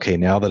before is, okay,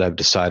 now that I've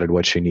decided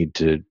what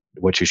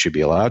you should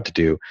be allowed to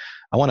do,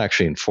 I want to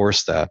actually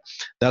enforce that.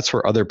 That's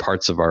where other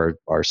parts of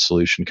our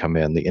solution come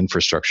in, the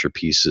infrastructure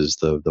pieces,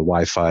 the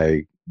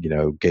Wi-Fi,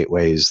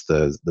 gateways,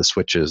 the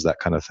switches, that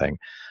kind of thing.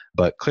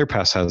 But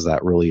ClearPass has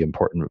that really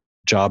important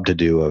job to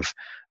do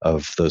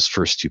of those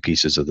first two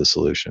pieces of the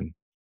solution.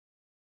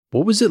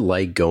 What was it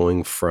like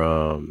going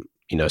from,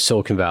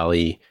 Silicon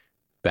Valley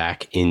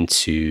back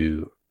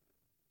into,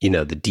 the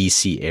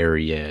DC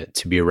area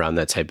to be around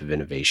that type of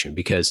innovation?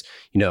 Because,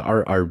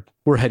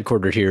 we're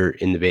headquartered here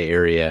in the Bay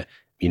Area,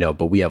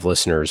 but we have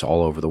listeners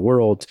all over the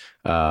world,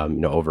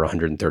 over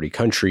 130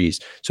 countries.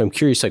 So I'm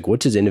curious, like,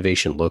 what does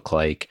innovation look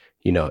like,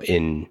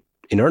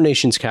 in our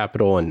nation's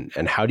capital,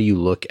 and how do you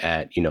look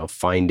at,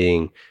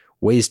 finding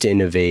ways to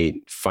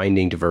innovate,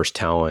 finding diverse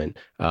talent,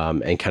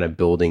 and kind of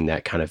building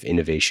that kind of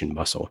innovation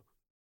muscle?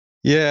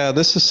 Yeah,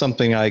 this is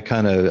something I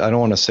don't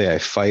want to say I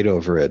fight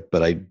over it,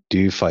 but I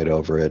do fight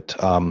over it.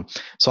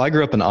 So I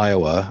grew up in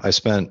Iowa. I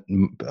spent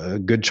a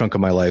good chunk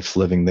of my life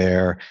living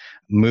there,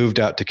 moved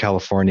out to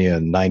California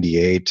in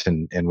 98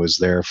 and was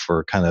there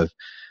for kind of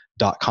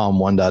 .com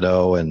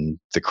 1.0 and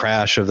the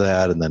crash of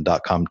that, and then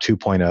 .com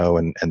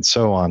 2.0 and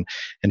so on,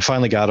 and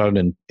finally got out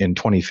in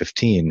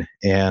 2015.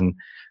 And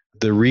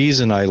the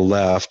reason I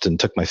left and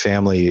took my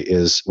family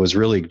was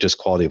really just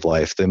quality of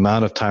life. The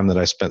amount of time that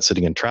I spent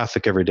sitting in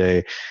traffic every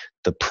day,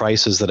 the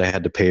prices that I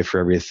had to pay for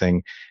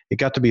everything, it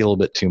got to be a little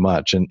bit too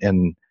much.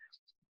 And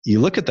you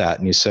look at that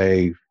and you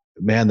say,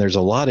 man, there's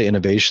a lot of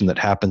innovation that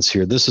happens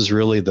here. This is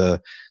really the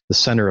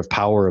center of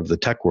power of the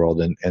tech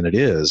world, and it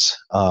is.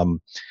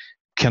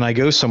 Can I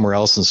go somewhere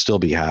else and still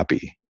be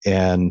happy?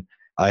 And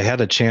I had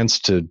a chance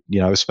to,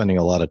 I was spending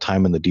a lot of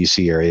time in the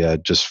DC area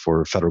just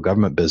for federal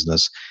government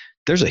business.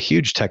 There's a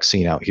huge tech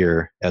scene out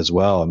here as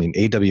well. I mean,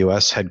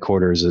 AWS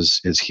headquarters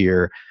is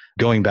here.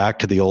 Going back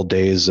to the old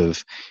days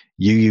of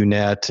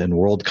UUNet and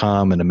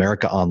WorldCom and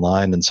America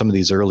Online and some of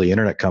these early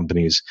internet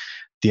companies,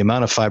 the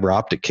amount of fiber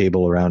optic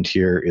cable around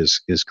here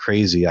is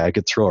crazy. I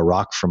could throw a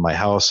rock from my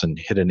house and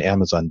hit an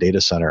Amazon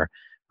data center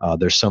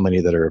There's so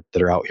many that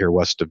are out here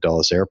west of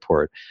Dulles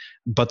Airport.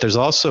 But there's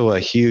also a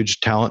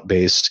huge talent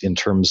base in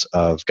terms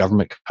of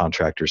government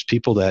contractors,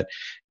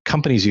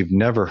 companies you've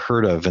never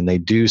heard of, and they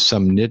do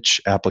some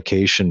niche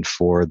application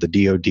for the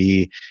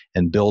DoD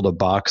and build a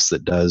box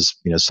that does,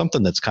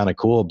 something that's kind of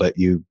cool, but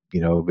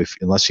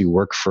unless you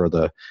work for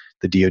the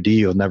DoD,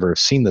 you'll never have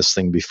seen this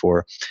thing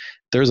before.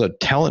 There's a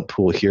talent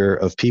pool here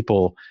of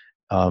people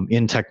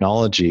in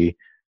technology.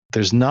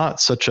 There's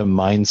not such a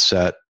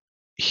mindset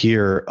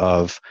here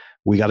of,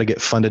 we got to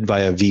get funded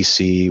by a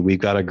VC. We've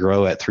got to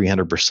grow at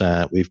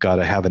 300%. We've got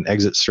to have an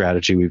exit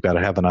strategy. We've got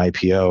to have an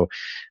IPO.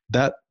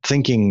 That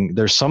thinking,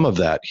 there's some of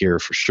that here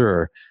for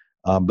sure,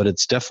 but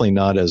it's definitely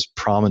not as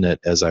prominent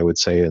as I would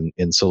say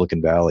in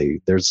Silicon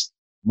Valley. There's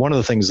one of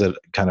the things that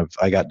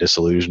I got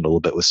disillusioned a little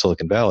bit with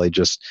Silicon Valley,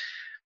 just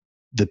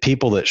the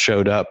people that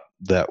showed up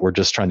that were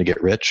just trying to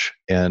get rich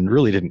and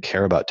really didn't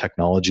care about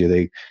technology.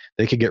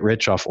 They could get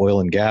rich off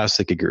oil and gas.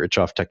 They could get rich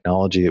off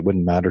technology. It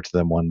wouldn't matter to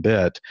them one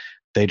bit.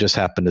 They just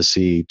happen to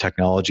see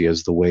technology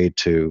as the way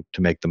to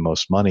make the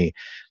most money.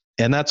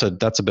 And that's a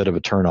bit of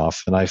a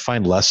turnoff. And I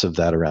find less of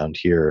that around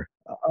here.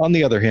 On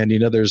the other hand,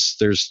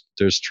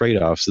 there's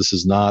trade-offs. This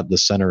is not the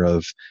center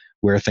of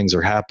where things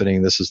are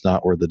happening. This is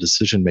not where the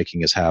decision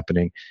making is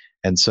happening.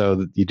 And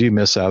so you do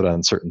miss out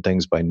on certain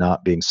things by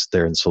not being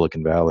there in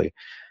Silicon Valley.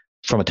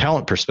 From a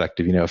talent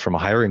perspective, from a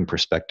hiring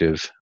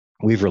perspective,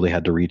 we've really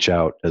had to reach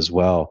out as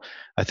well.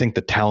 I think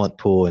the talent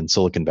pool in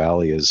Silicon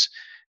Valley is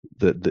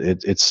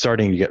it's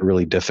starting to get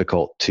really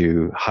difficult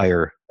to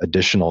hire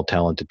additional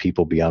talented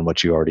people beyond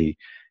what you already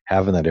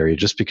have in that area,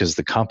 just because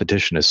the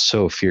competition is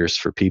so fierce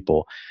for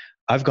people.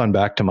 I've gone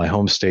back to my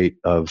home state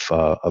of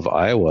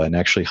Iowa and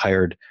actually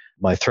hired.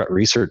 My threat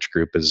research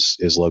group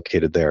is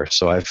located there.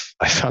 So I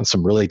found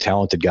some really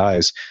talented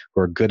guys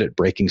who are good at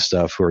breaking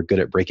stuff, who are good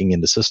at breaking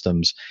into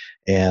systems,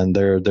 and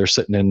they're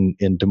sitting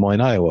in Des Moines,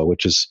 Iowa,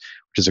 which is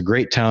a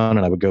great town,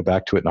 and I would go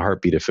back to it in a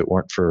heartbeat if it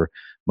weren't for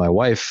my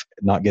wife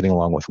not getting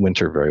along with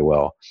winter very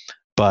well.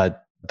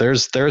 But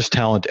there's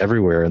talent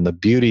everywhere, and the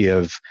beauty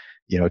of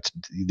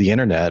the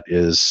internet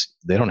is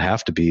they don't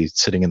have to be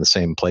sitting in the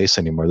same place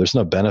anymore. There's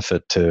no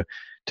benefit to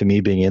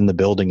me being in the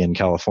building in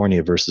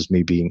California versus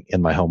me being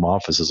in my home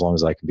office, as long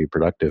as I can be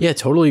productive. Yeah,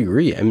 totally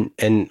agree.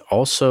 And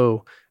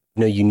also,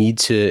 you need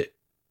to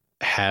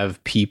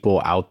have people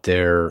out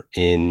there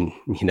in,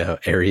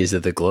 areas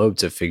of the globe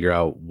to figure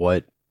out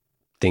what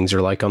things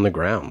are like on the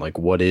ground. Like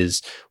what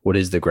is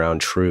the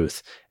ground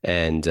truth?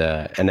 And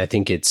I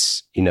think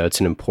it's, it's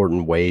an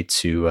important way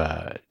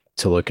to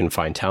look and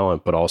find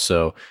talent, but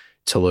also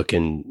to look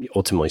and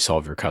ultimately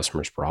solve your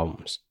customers'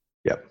 problems.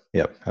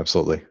 Yep,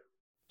 absolutely.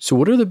 So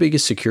what are the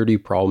biggest security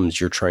problems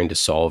you're trying to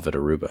solve at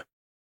Aruba?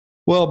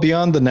 Well,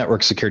 beyond the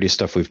network security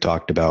stuff we've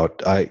talked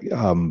about,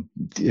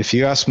 if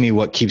you ask me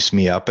what keeps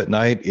me up at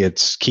night,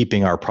 it's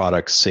keeping our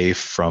products safe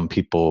from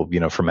people,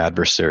 from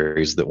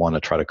adversaries that want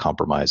to try to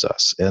compromise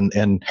us.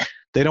 And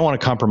they don't want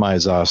to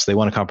compromise us, they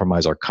want to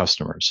compromise our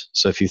customers.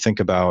 So if you think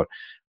about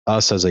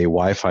us as a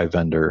Wi-Fi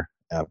vendor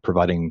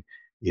providing,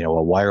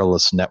 a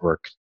wireless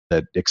network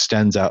that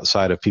extends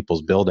outside of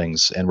people's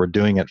buildings, and we're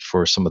doing it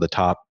for some of the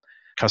top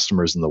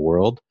customers in the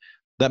world,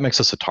 that makes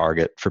us a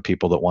target for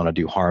people that want to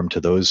do harm to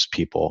those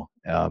people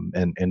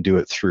and do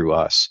it through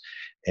us.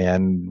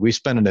 And we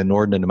spend an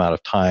inordinate amount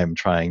of time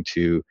trying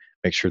to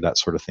make sure that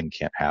sort of thing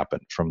can't happen,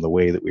 from the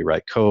way that we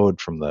write code,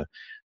 from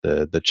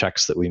the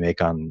checks that we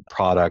make on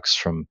products,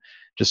 from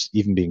just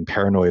even being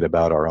paranoid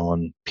about our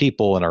own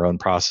people and our own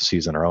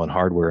processes and our own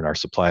hardware and our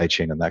supply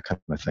chain and that kind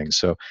of thing.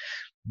 So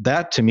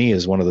that to me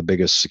is one of the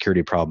biggest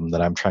security problems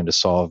that I'm trying to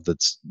solve,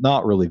 that's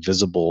not really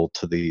visible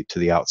to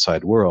the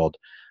outside world.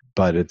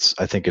 But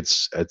I think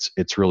it's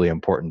really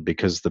important,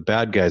 because the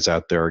bad guys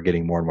out there are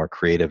getting more and more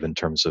creative in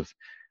terms of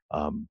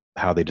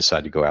how they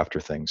decide to go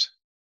after things.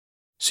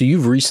 So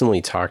you've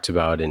recently talked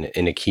about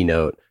in a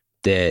keynote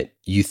that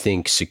you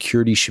think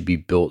security should be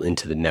built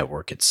into the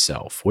network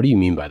itself. What do you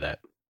mean by that?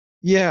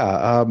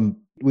 Yeah,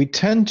 we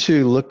tend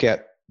to look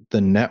at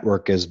the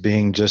network as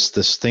being just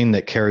this thing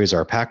that carries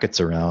our packets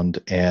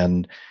around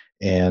and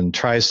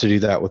tries to do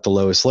that with the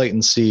lowest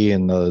latency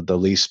and the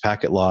least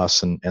packet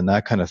loss and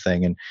that kind of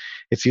thing. And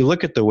if you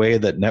look at the way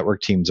that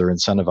network teams are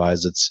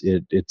incentivized,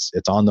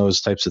 it's on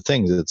those types of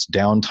things. It's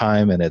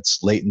downtime and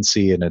it's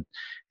latency and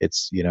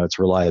it's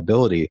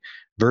reliability.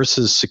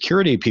 Versus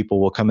security people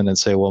will come in and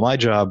say, well,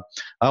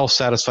 I'll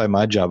satisfy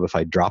my job if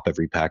I drop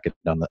every packet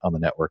on the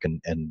network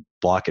and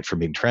block it from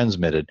being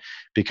transmitted.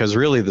 Because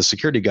really the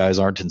security guys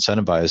aren't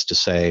incentivized to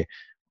say,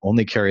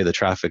 only carry the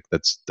traffic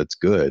that's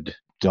good.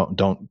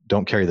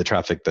 Don't carry the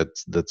traffic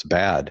that's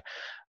bad.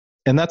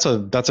 And that's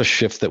a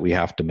shift that we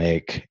have to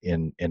make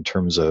in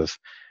terms of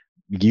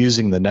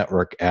using the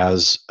network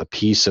as a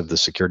piece of the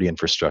security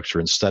infrastructure,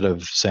 instead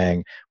of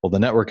saying, well, the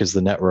network is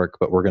the network,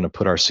 but we're going to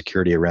put our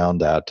security around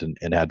that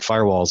and add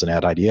firewalls and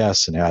add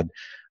IDS and add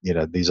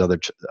these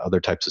other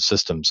types of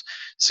systems.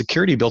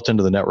 Security built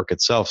into the network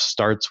itself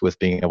starts with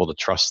being able to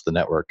trust the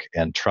network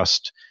and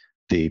trust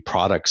the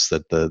products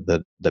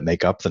that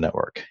make up the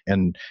network.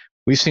 And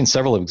we've seen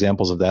several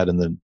examples of that in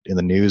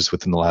the news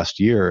within the last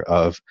year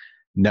of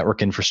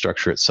network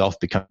infrastructure itself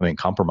becoming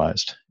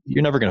compromised.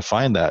 You're never going to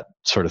find that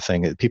sort of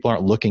thing. People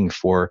aren't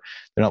they're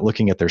not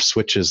looking at their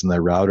switches and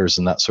their routers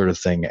and that sort of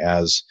thing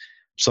as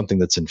something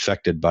that's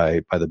infected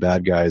by the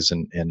bad guys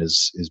and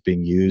is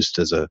being used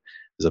as a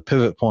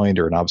pivot point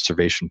or an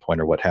observation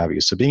point or what have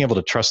you. So being able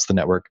to trust the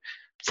network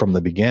from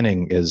the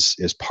beginning is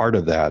part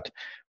of that.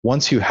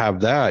 Once you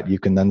have that, you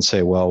can then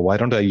say, well, why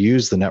don't I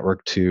use the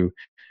network to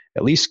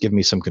at least give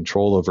me some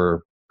control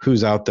over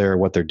who's out there,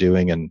 what they're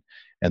doing, and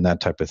that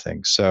type of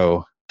thing.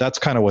 So that's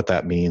kind of what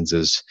that means,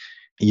 is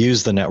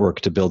use the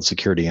network to build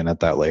security in at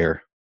that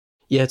layer.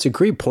 Yeah, it's a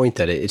great point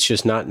that it's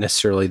just not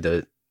necessarily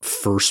the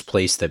first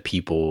place that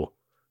people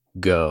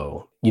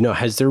go.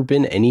 Has there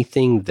been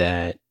anything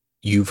that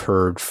you've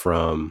heard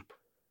from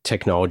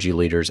technology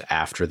leaders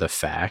after the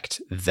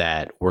fact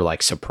that were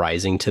like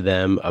surprising to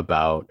them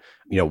about,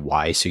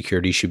 why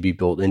security should be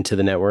built into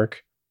the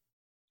network?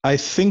 I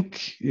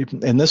think,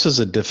 and this is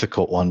a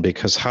difficult one,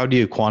 because how do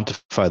you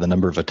quantify the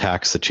number of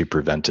attacks that you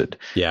prevented?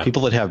 Yeah.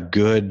 People that have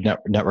good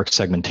network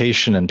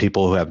segmentation and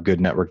people who have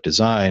good network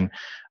design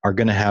are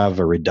going to have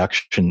a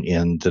reduction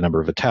in the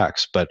number of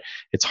attacks. But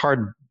it's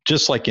hard,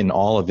 just like in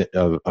all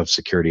of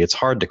security, it's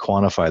hard to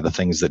quantify the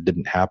things that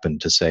didn't happen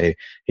to say,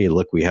 hey,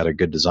 look, we had a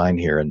good design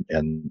here and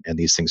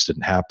these things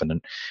didn't happen.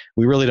 And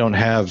we really don't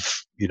have,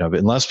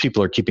 unless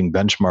people are keeping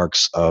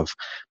benchmarks of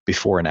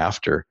before and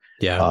after.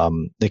 Yeah.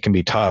 It can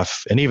be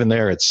tough. And even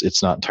there,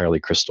 it's not entirely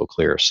crystal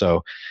clear.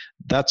 So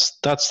that's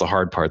the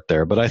hard part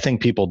there. But I think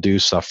people do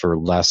suffer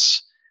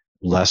less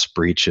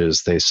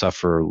breaches. They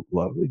suffer,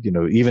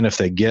 even if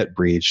they get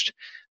breached,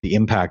 the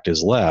impact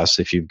is less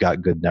if you've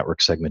got good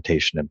network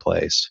segmentation in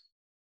place.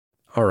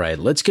 All right,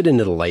 let's get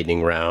into the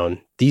lightning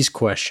round. These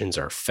questions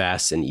are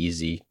fast and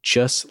easy,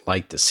 just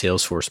like the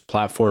Salesforce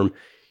platform.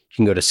 You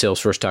can go to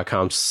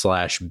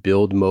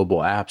salesforce.com/build mobile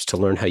apps to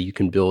learn how you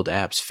can build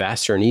apps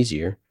faster and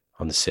easier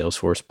on the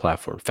Salesforce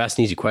platform. Fast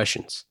and easy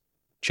questions.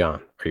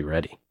 John, are you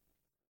ready?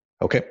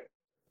 Okay.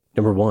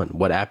 Number 1,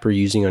 what app are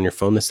you using on your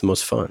phone that's the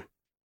most fun?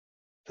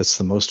 That's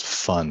the most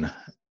fun.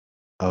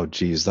 Oh,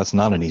 geez, that's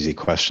not an easy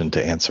question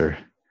to answer.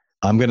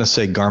 I'm going to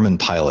say Garmin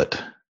Pilot.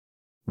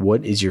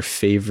 What is your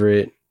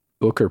favorite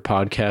book or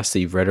podcast that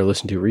you've read or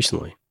listened to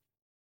recently?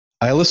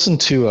 I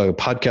listened to a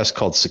podcast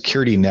called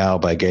Security Now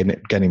by a guy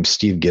named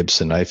Steve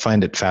Gibson. I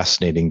find it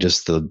fascinating,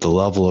 just the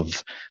level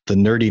of the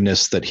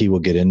nerdiness that he will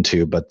get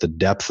into, but the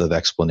depth of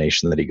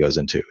explanation that he goes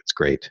into. It's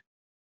great.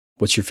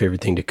 What's your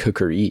favorite thing to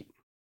cook or eat?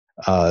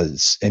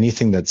 It's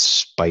anything that's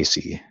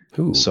spicy.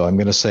 Ooh. So I'm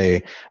going to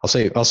say,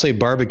 I'll say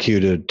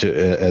barbecue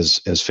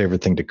as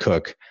favorite thing to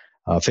cook.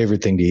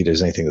 Favorite thing to eat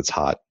is anything that's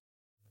hot.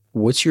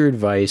 What's your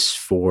advice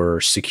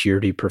for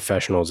security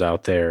professionals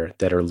out there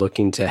that are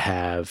looking to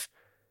have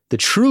the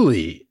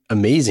truly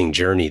amazing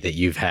journey that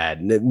you've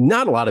had?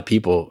 Not a lot of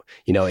people,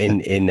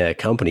 in a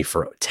company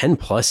for 10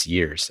 plus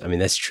years. I mean,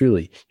 that's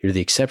truly, you're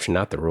the exception,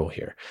 not the rule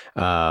here.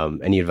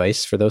 Any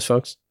advice for those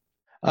folks?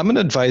 I'm going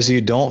to advise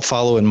you, don't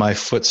follow in my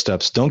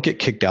footsteps. Don't get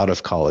kicked out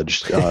of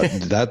college.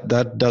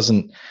 That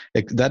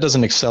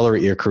doesn't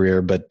accelerate your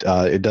career, but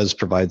it does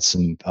provide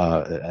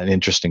an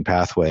interesting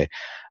pathway.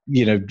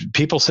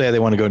 People say they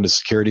want to go into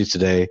security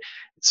today.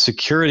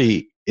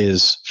 Security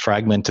is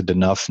fragmented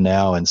enough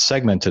now and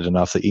segmented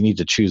enough that you need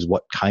to choose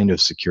what kind of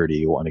security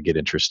you want to get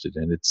interested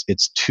in.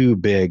 It's too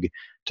big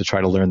to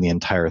try to learn the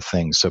entire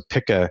thing. So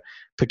pick a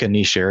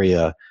niche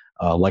area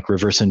like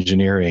reverse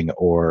engineering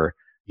or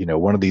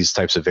one of these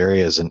types of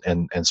areas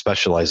and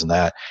specialize in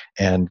that,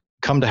 and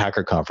come to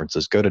hacker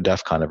conferences. Go to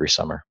DEF CON every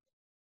summer.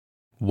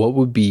 What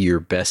would be your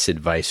best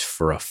advice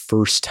for a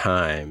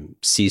first-time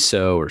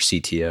CISO or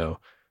CTO?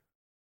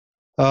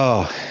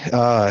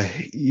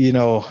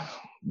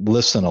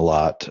 Listen a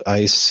lot.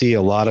 I see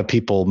a lot of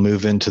people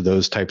move into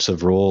those types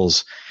of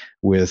roles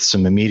with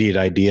some immediate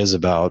ideas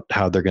about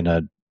how they're going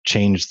to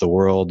change the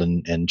world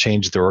and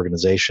change their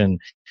organization.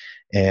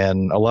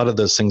 And a lot of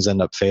those things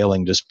end up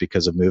failing just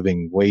because of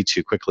moving way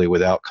too quickly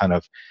without kind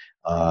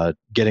of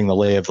getting the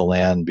lay of the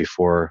land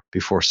before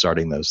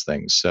starting those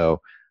things. So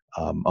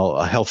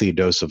a healthy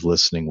dose of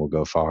listening will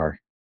go far.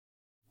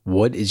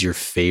 What is your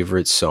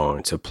favorite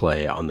song to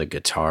play on the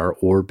guitar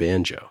or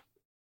banjo?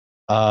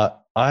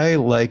 I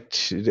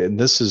liked, and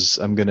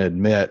I'm going to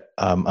admit,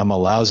 I'm a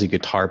lousy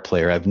guitar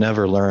player. I've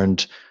never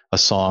learned a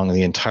song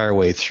the entire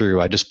way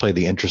through. I just play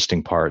the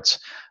interesting parts,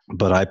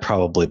 but I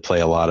probably play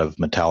a lot of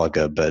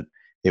Metallica, but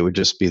it would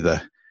just be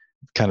the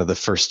kind of the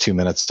first 2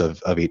 minutes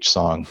of each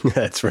song.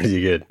 That's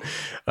pretty good.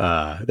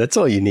 That's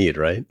all you need,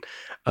 right?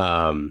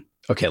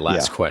 Okay,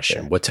 last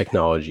question. Yeah.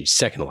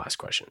 Second to last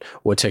question.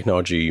 What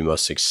technology are you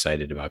most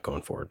excited about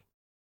going forward?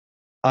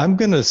 I'm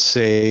going to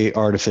say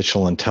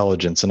artificial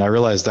intelligence, and I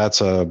realize that's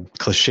a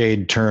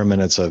cliched term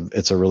and it's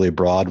a really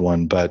broad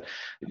one, but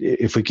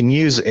if we can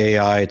use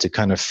AI to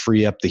kind of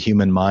free up the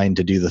human mind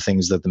to do the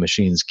things that the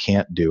machines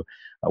can't do,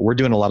 we're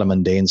doing a lot of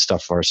mundane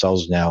stuff for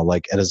ourselves now.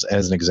 Like as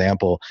an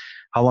example,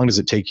 how long does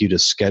it take you to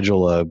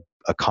schedule a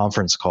a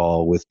conference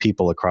call with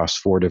people across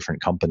 4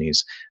 different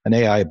companies. An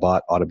AI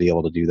bot ought to be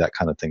able to do that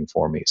kind of thing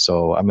for me.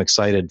 So I'm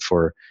excited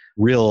for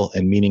real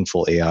and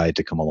meaningful AI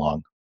to come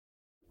along.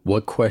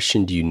 What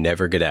question do you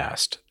never get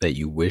asked that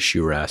you wish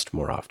you were asked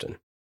more often?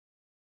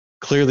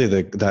 Clearly,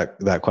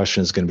 that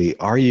question is going to be,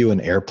 are you an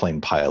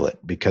airplane pilot?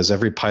 Because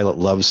every pilot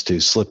loves to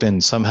slip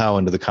in somehow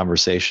into the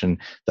conversation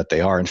that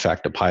they are, in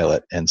fact, a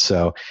pilot. And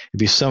so it'd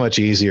be so much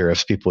easier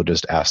if people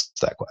just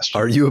asked that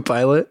question. Are you a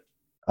pilot?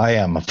 I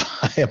am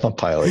a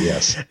pilot,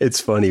 yes.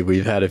 It's funny.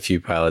 We've had a few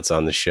pilots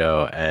on the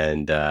show,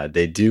 and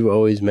they do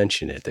always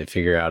mention it. They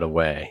figure out a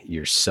way,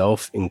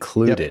 yourself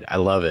included. Yep. I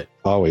love it.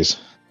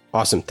 Always.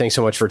 Awesome. Thanks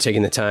so much for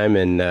taking the time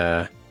and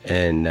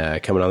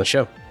coming on the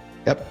show.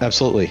 Yep,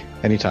 absolutely.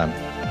 Anytime.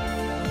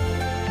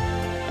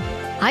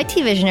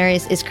 IT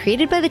Visionaries is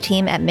created by the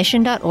team at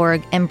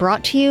mission.org and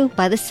brought to you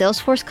by the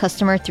Salesforce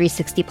Customer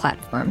 360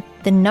 platform,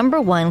 the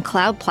 #1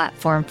 cloud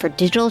platform for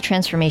digital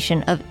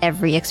transformation of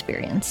every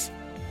experience.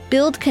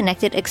 Build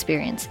connected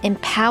experience,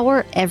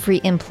 empower every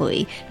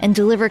employee, and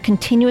deliver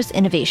continuous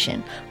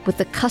innovation with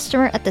the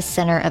customer at the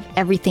center of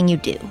everything you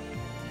do.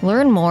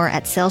 Learn more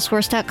at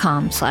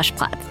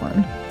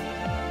salesforce.com/platform.